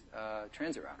these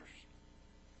transit routers.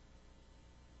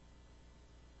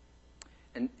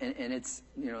 And it's,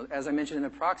 as I mentioned in the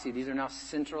proxy, these are now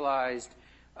centralized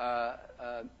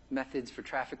methods for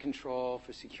traffic control,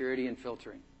 for security and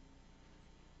filtering.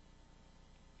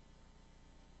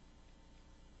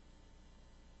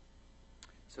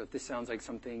 So if this sounds like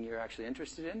something you're actually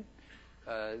interested in,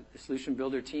 the Solution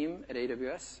Builder team at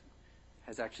AWS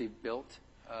has actually built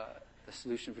a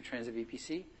solution for Transit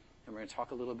VPC, and we're going to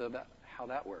talk a little bit about how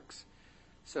that works.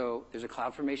 So there's a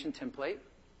CloudFormation template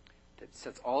that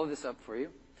sets all of this up for you.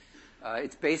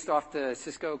 It's based off the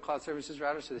Cisco Cloud Services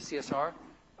Router, so the CSR,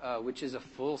 which is a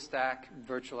full stack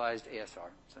virtualized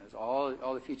ASR. So it has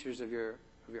all the features of your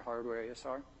hardware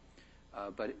ASR,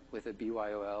 but with a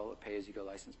BYOL, a pay-as-you-go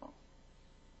license model.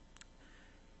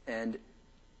 And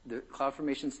the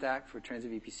CloudFormation stack for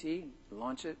Transit VPC,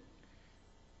 launch it.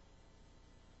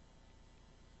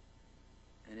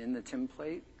 And in the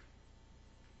template,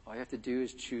 all you have to do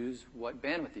is choose what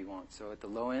bandwidth you want. So at the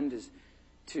low end is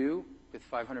 2 with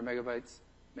 500 megabits,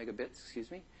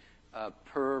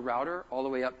 per router, all the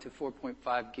way up to 4.5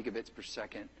 gigabits per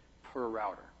second per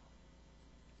router.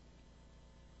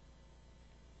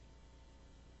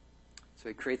 So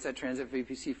it creates that Transit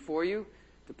VPC for you,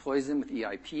 deploys them with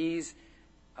EIPs,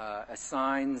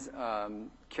 assigns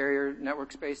carrier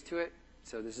network space to it.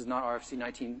 So this is not RFC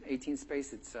 1918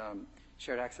 space, it's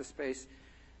shared access space.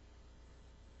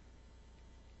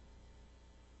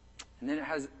 And then it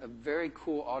has a very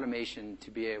cool automation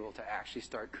to be able to actually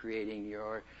start creating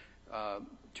your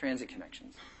transit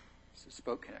connections, so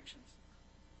spoke connections.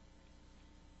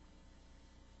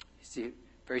 You see,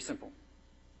 very simple.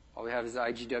 All we have is the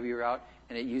IGW route,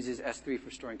 and it uses S3 for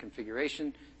storing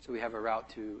configuration, so we have a route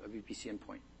to a VPC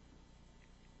endpoint.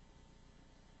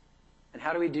 And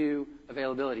how do we do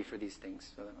availability for these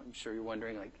things? So I'm sure you're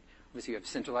wondering, obviously you have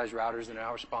centralized routers that are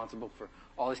now responsible for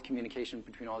all this communication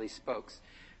between all these spokes.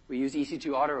 We use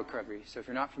EC2 auto recovery. So if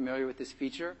you're not familiar with this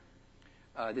feature,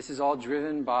 this is all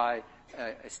driven by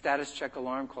a status check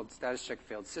alarm called status check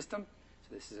failed system.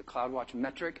 So this is a CloudWatch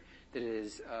metric that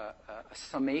is a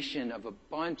summation of a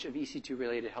bunch of EC2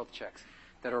 related health checks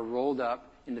that are rolled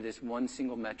up into this one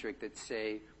single metric that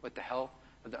say what the health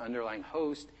of the underlying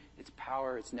host, its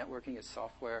power, its networking, its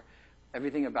software,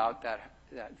 everything about that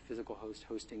physical host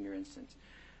hosting your instance.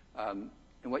 And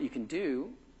what you can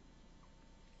do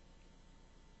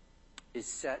is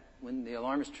set, when the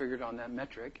alarm is triggered on that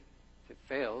metric, if it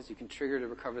fails, you can trigger to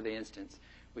recover the instance,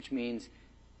 which means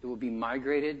it will be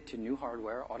migrated to new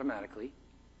hardware automatically,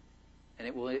 and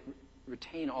it will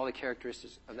retain all the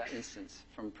characteristics of that instance,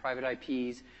 from private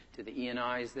IPs to the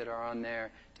ENIs that are on there,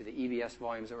 to the EBS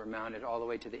volumes that were mounted, all the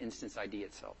way to the instance ID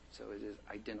itself. So it is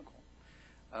identical.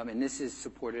 And this is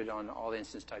supported on all the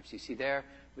instance types you see there.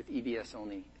 With EBS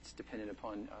only, it's dependent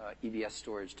upon EBS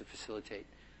storage to facilitate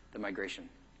the migration.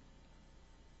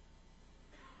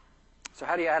 So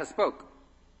how do you add a spoke?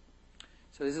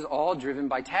 So this is all driven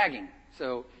by tagging.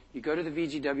 So you go to the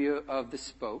VGW of the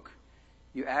spoke.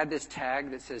 You add this tag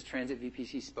that says transit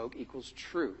VPC spoke equals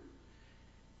true.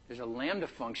 There's a Lambda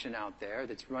function out there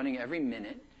that's running every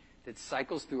minute that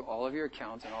cycles through all of your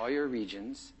accounts and all your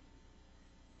regions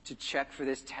to check for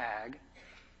this tag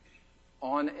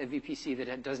on a VPC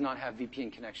that does not have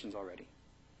VPN connections already.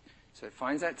 So it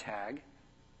finds that tag.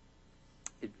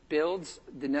 It builds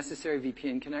the necessary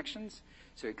VPN connections.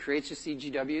 So it creates the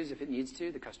CGWs if it needs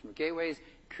to, the customer gateways,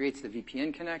 creates the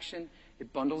VPN connection.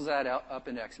 It bundles that up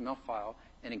into XML file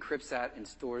and encrypts that and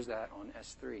stores that on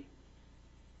S3,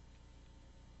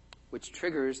 which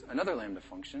triggers another Lambda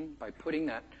function by putting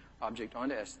that object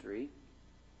onto S3,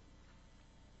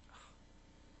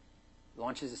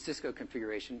 launches a Cisco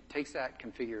configuration, takes that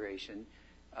configuration,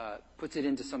 puts it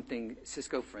into something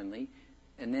Cisco-friendly,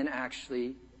 and then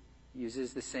actually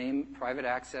uses the same private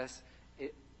access,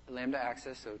 Lambda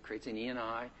access, so it creates an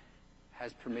ENI,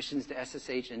 has permissions to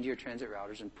SSH into your transit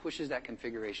routers, and pushes that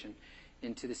configuration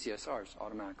into the CSRs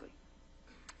automatically.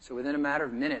 So within a matter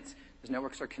of minutes, those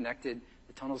networks are connected,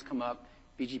 the tunnels come up,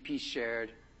 BGP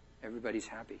shared, everybody's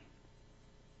happy.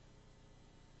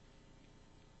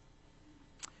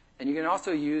 And you can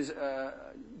also use,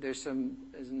 there's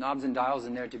knobs and dials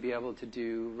in there to be able to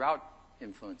do route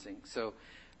influencing. So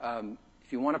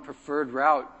if you want a preferred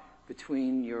route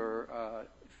between your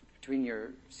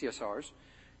CSRs,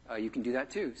 you can do that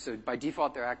too. So by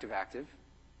default, they're active-active,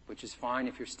 which is fine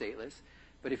if you're stateless.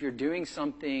 But if you're doing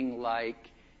something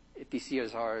like if these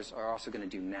CSRs are also going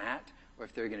to do NAT, or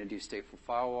if they're going to do stateful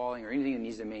firewalling, or anything that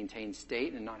needs to maintain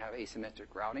state and not have asymmetric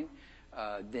routing,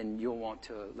 then you'll want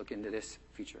to look into this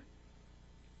feature.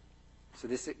 So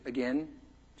this, again,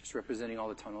 just representing all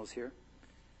the tunnels here,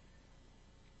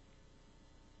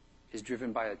 is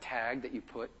driven by a tag that you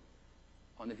put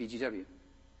on the VGW.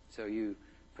 So you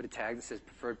put a tag that says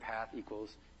preferred path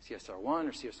equals CSR1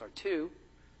 or CSR2.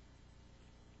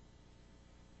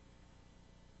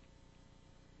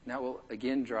 And that will,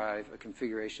 again, drive a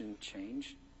configuration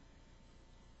change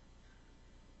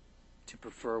to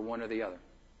prefer one or the other.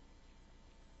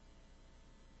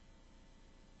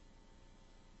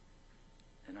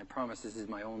 And I promise this is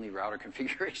my only router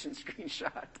configuration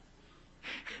screenshot.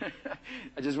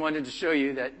 I just wanted to show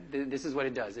you that this is what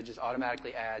it does. It just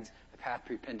automatically adds a path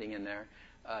prepending in there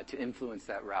to influence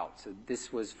that route. So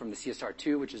this was from the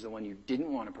CSR2, which is the one you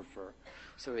didn't want to prefer.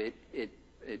 So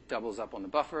it doubles up on the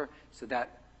buffer. So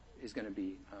that is going to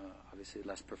be obviously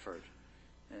less preferred.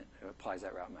 And it applies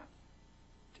that route map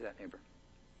to that neighbor.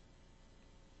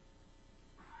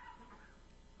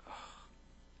 Oh,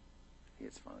 I think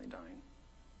it's finally dying.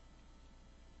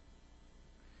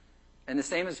 And the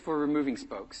same is for removing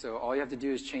spokes. So all you have to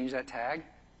do is change that tag,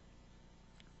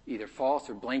 either false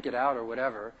or blank it out or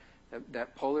whatever.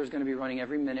 That poller is going to be running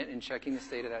every minute and checking the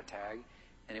state of that tag,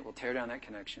 and it will tear down that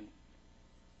connection,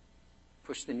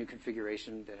 push the new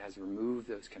configuration that has removed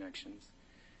those connections.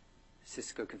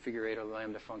 Cisco Configurator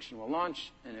Lambda function will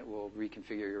launch, and it will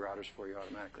reconfigure your routers for you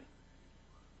automatically.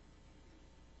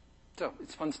 So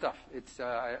it's fun stuff. It's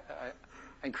I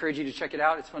encourage you to check it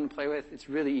out. It's fun to play with. It's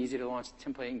really easy to launch the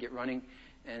template and get running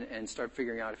and start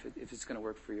figuring out if it's going to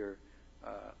work for your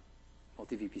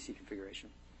multi-VPC configuration.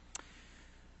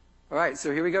 All right,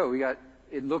 so here we go.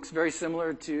 It looks very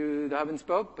similar to the hub and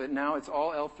spoke, but now it's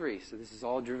all L3. So this is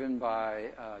all driven by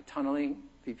tunneling,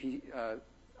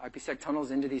 IPsec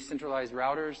tunnels into these centralized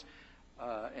routers,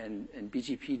 and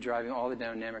BGP driving all the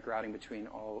dynamic routing between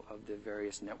all of the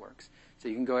various networks. So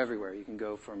you can go everywhere. You can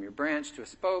go from your branch to a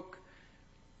spoke.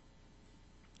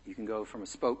 You can go from a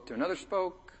spoke to another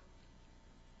spoke.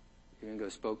 You can go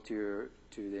spoke to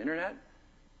the internet.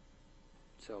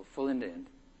 So full end-to-end.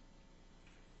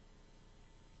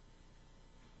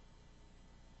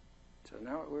 So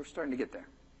now we're starting to get there.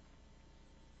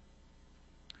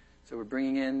 So we're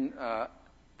bringing in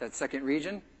that second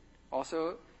region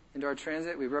also into our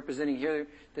transit. We're representing here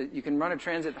that you can run a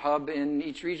transit hub in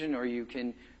each region, or you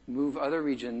can move other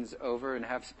regions over and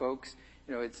have spokes.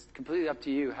 You know, it's completely up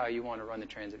to you how you want to run the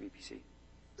transit VPC.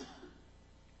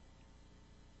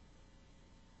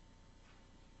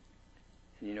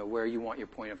 And you know where you want your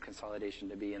point of consolidation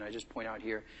to be. And I just point out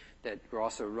here that we're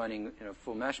also running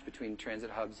full mesh between transit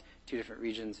hubs, 2 different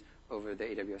regions over the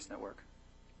AWS network.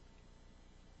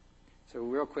 So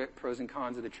real quick, pros and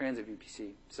cons of the transit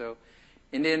VPC. So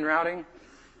end-to-end routing,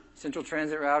 central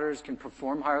transit routers can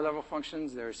perform higher level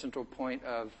functions. They're a central point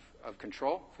of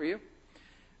control for you.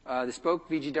 The spoke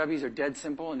VGWs are dead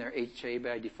simple, and they're HA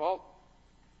by default.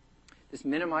 This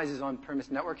minimizes on-premise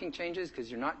networking changes because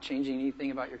you're not changing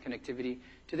anything about your connectivity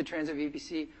to the transit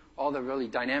VPC. All the really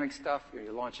dynamic stuff,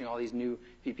 you're launching all these new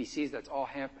VPCs, that's all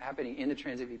happening in the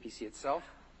transit VPC itself.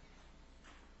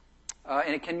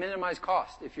 And it can minimize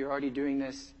cost if you're already doing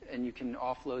this, and you can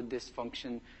offload this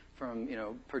function from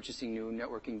purchasing new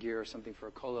networking gear or something for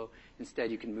a colo.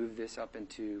 Instead, you can move this up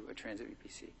into a transit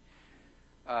VPC.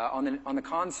 On the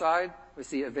con side, we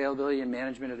see availability and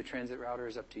management of the transit router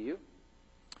is up to you.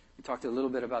 We talked a little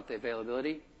bit about the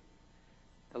availability,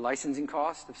 the licensing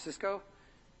cost of Cisco,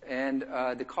 and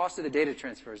the cost of the data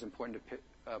transfer is important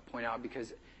to point out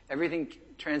because everything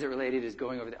transit related is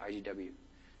going over the IGW.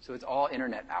 So it's all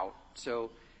internet out.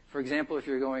 So, for example, if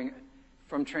you're going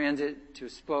from transit to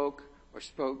spoke or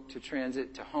spoke to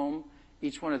transit to home,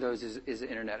 each one of those is an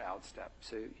internet out step.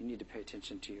 So you need to pay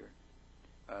attention to your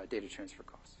data transfer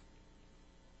costs.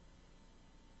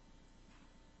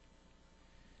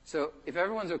 So if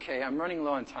everyone's okay, I'm running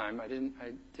low on time. I didn't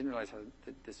realize how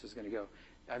this was going to go.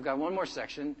 I've got one more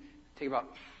section. Take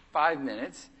about 5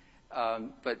 minutes,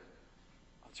 but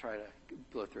I'll try to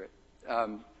blow through it.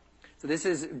 So this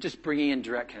is just bringing in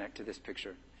direct connect to this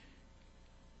picture.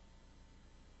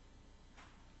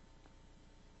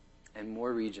 And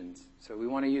more regions. So we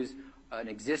want to use an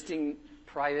existing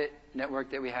private network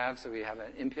that we have. So we have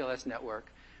an MPLS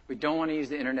network. We don't want to use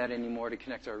the internet anymore to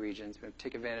connect our regions. We want to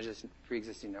take advantage of this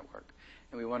pre-existing network.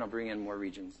 And we want to bring in more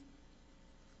regions.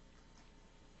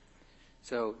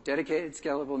 So dedicated,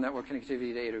 scalable network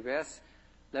connectivity to AWS,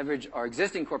 leverage our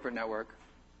existing corporate network,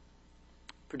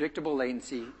 predictable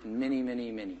latency, and many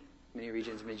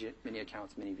regions, many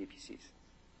accounts, many VPCs.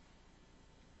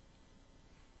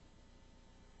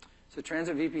 So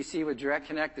Transit VPC with Direct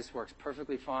Connect, this works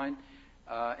perfectly fine.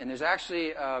 And there's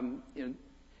actually a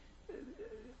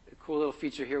cool little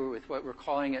feature here with what we're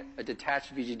calling a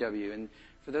detached VGW. And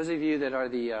for those of you that are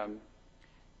the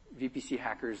VPC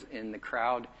hackers in the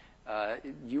crowd,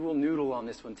 you will noodle on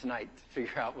this one tonight to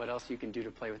figure out what else you can do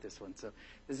to play with this one. So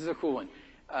this is a cool one.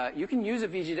 You can use a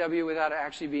VGW without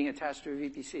actually being attached to a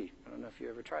VPC. I don't know if you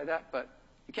ever tried that, but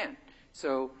you can.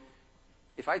 So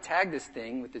if I tag this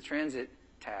thing with the transit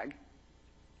tag,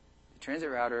 the transit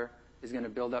router is going to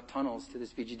build up tunnels to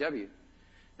this VGW.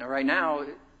 Now, right now,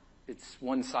 it's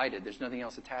one-sided. There's nothing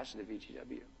else attached to the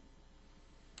VGW.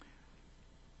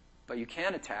 But you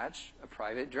can attach a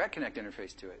private Direct Connect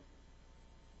interface to it.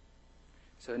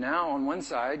 So now, on one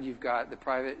side, you've got the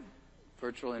private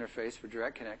virtual interface for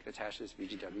Direct Connect attached to this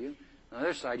VGW. On the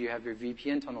other side, you have your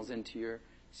VPN tunnels into your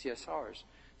CSRs.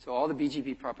 So all the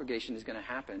BGP propagation is going to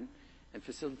happen and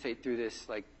facilitate through this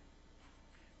like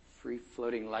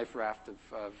free-floating life raft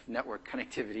of network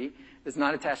connectivity that's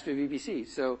not attached to a VPC.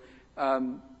 So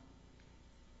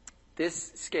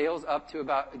this scales up to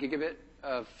about a gigabit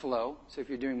of flow. So if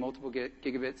you're doing multiple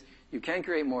gigabits, you can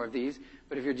create more of these.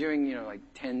 But if you're doing, like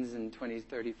 10s and 20s,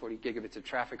 30, 40 gigabits of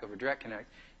traffic over Direct Connect,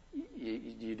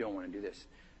 you don't want to do this.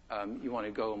 You want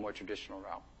to go a more traditional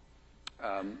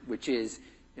route, which is,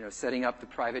 setting up the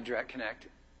private Direct Connect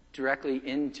directly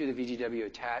into the VGW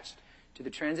attached to the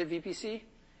transit VPC,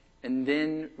 and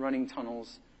then running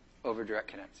tunnels over Direct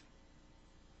Connect.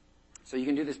 So you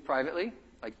can do this privately,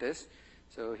 like this.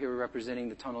 So here we're representing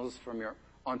the tunnels from your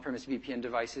on-premise VPN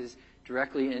devices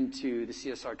directly into the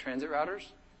CSR transit routers.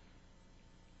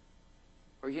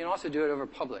 Or you can also do it over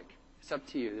public. It's up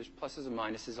to you. There's pluses and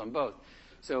minuses on both.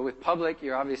 So with public,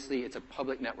 it's a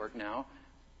public network now.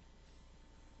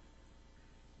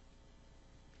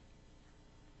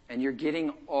 And you're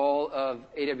getting all of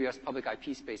AWS public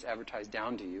IP space advertised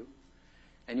down to you.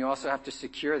 And you also have to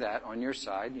secure that on your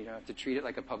side. You have to treat it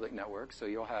like a public network. So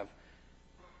you'll have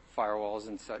firewalls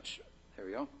and such. There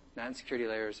we go. NAT security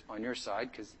layers on your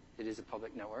side because it is a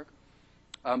public network.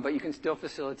 But you can still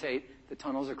facilitate the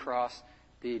tunnels across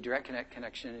the Direct Connect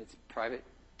connection. It's private,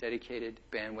 dedicated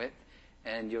bandwidth.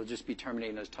 And you'll just be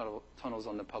terminating those tunnels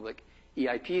on the public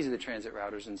EIPs of the transit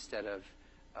routers instead of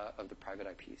the private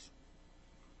IPs.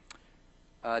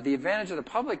 The advantage of the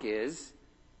public is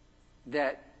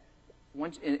that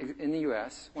once in the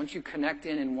U.S., once you connect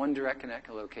in one Direct Connect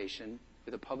location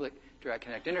with a public Direct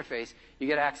Connect interface, you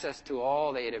get access to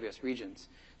all the AWS regions.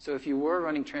 So if you were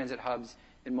running transit hubs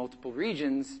in multiple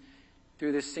regions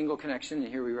through this single connection,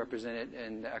 and here we represent it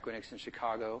in the Equinix in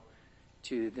Chicago,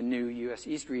 to the new U.S.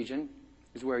 East region,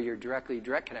 is where you're directly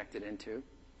direct connected into.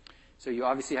 So you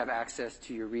obviously have access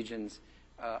to your regions,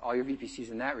 all your VPCs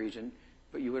in that region,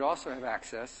 but you would also have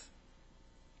access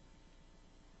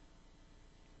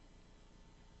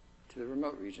to the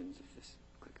remote regions if this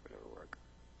click would ever work.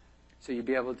 So you'd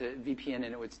be able to VPN and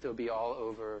it would still be all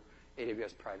over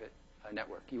AWS private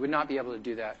network. You would not be able to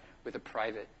do that with a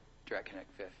private Direct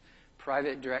Connect VIF.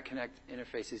 Private Direct Connect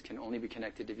interfaces can only be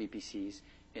connected to VPCs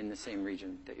in the same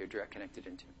region that you're direct connected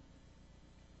into.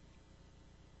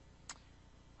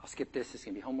 I'll skip this. This is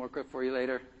going to be homework for you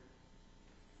later.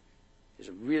 There's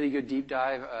a really good deep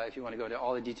dive if you want to go into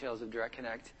all the details of Direct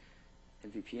Connect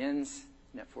and VPNs,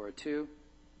 Net 402.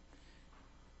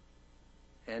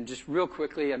 And just real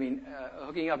quickly,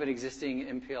 hooking up an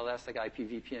existing MPLS, like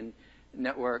IPVPN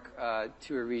network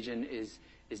to a region is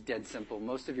dead simple.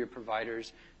 Most of your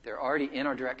providers, they're already in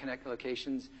our Direct Connect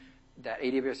locations. That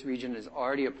AWS region is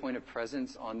already a point of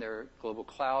presence on their global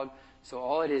cloud. So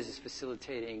all it is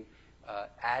facilitating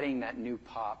adding that new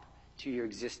POP to your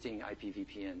existing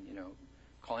IPVPN,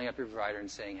 calling up your provider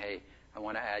and saying, hey, I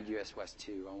want to add US West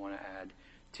 2. I want to add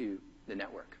to the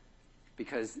network.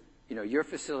 Because,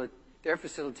 they're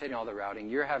facilitating all the routing.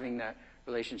 You're having that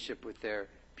relationship with their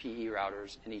PE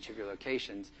routers in each of your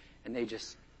locations, and they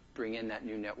just bring in that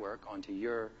new network onto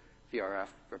your VRF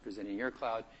representing your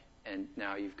cloud, and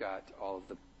now you've got all of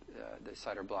the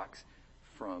CIDR blocks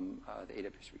from the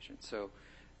AWS region. So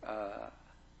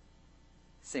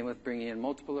same with bringing in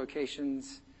multiple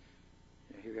locations.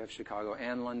 Here we have Chicago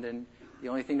and London. The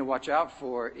only thing to watch out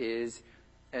for is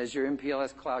as your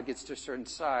MPLS cloud gets to a certain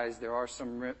size, there are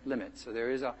some limits. So there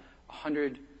is a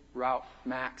 100 route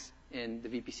max in the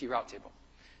VPC route table.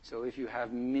 So if you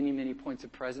have many points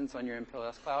of presence on your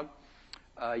MPLS cloud,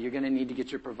 you're going to need to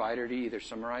get your provider to either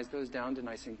summarize those down to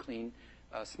nice and clean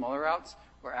smaller routes,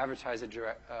 or advertise a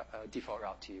default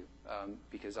route to you,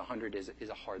 because 100 is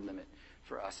a hard limit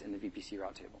for us in the VPC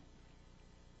route table.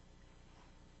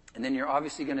 And then you're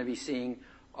obviously going to be seeing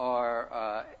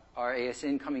our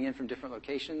ASN coming in from different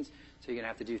locations, so you're going to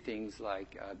have to do things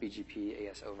like BGP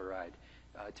AS override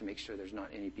to make sure there's not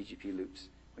any BGP loops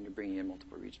when you're bringing in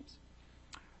multiple regions.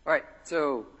 All right,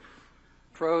 so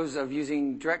pros of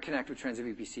using Direct Connect with Transit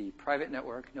VPC: private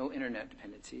network, no internet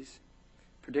dependencies,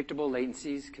 predictable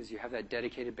latencies because you have that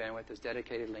dedicated bandwidth, those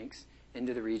dedicated links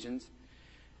into the regions,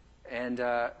 and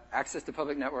access to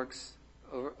public networks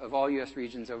of all U.S.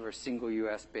 regions over a single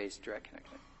U.S.-based Direct Connect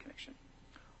connection.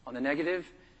 On the negative,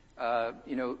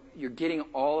 you're getting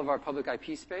all of our public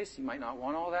IP space. You might not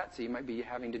want all that, so you might be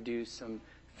having to do some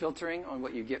filtering on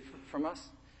what you get from us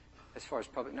as far as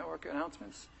public network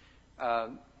announcements.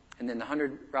 And then the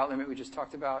 100 route limit we just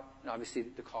talked about, and obviously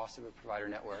the cost of a provider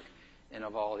network and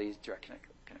of all these Direct Connect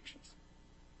connections.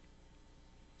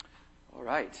 All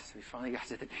right, so we finally got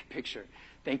to the big picture.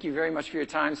 Thank you very much for your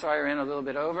time. Sorry I ran a little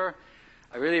bit over.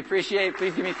 I really appreciate it.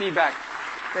 Please give me feedback.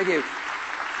 Thank you.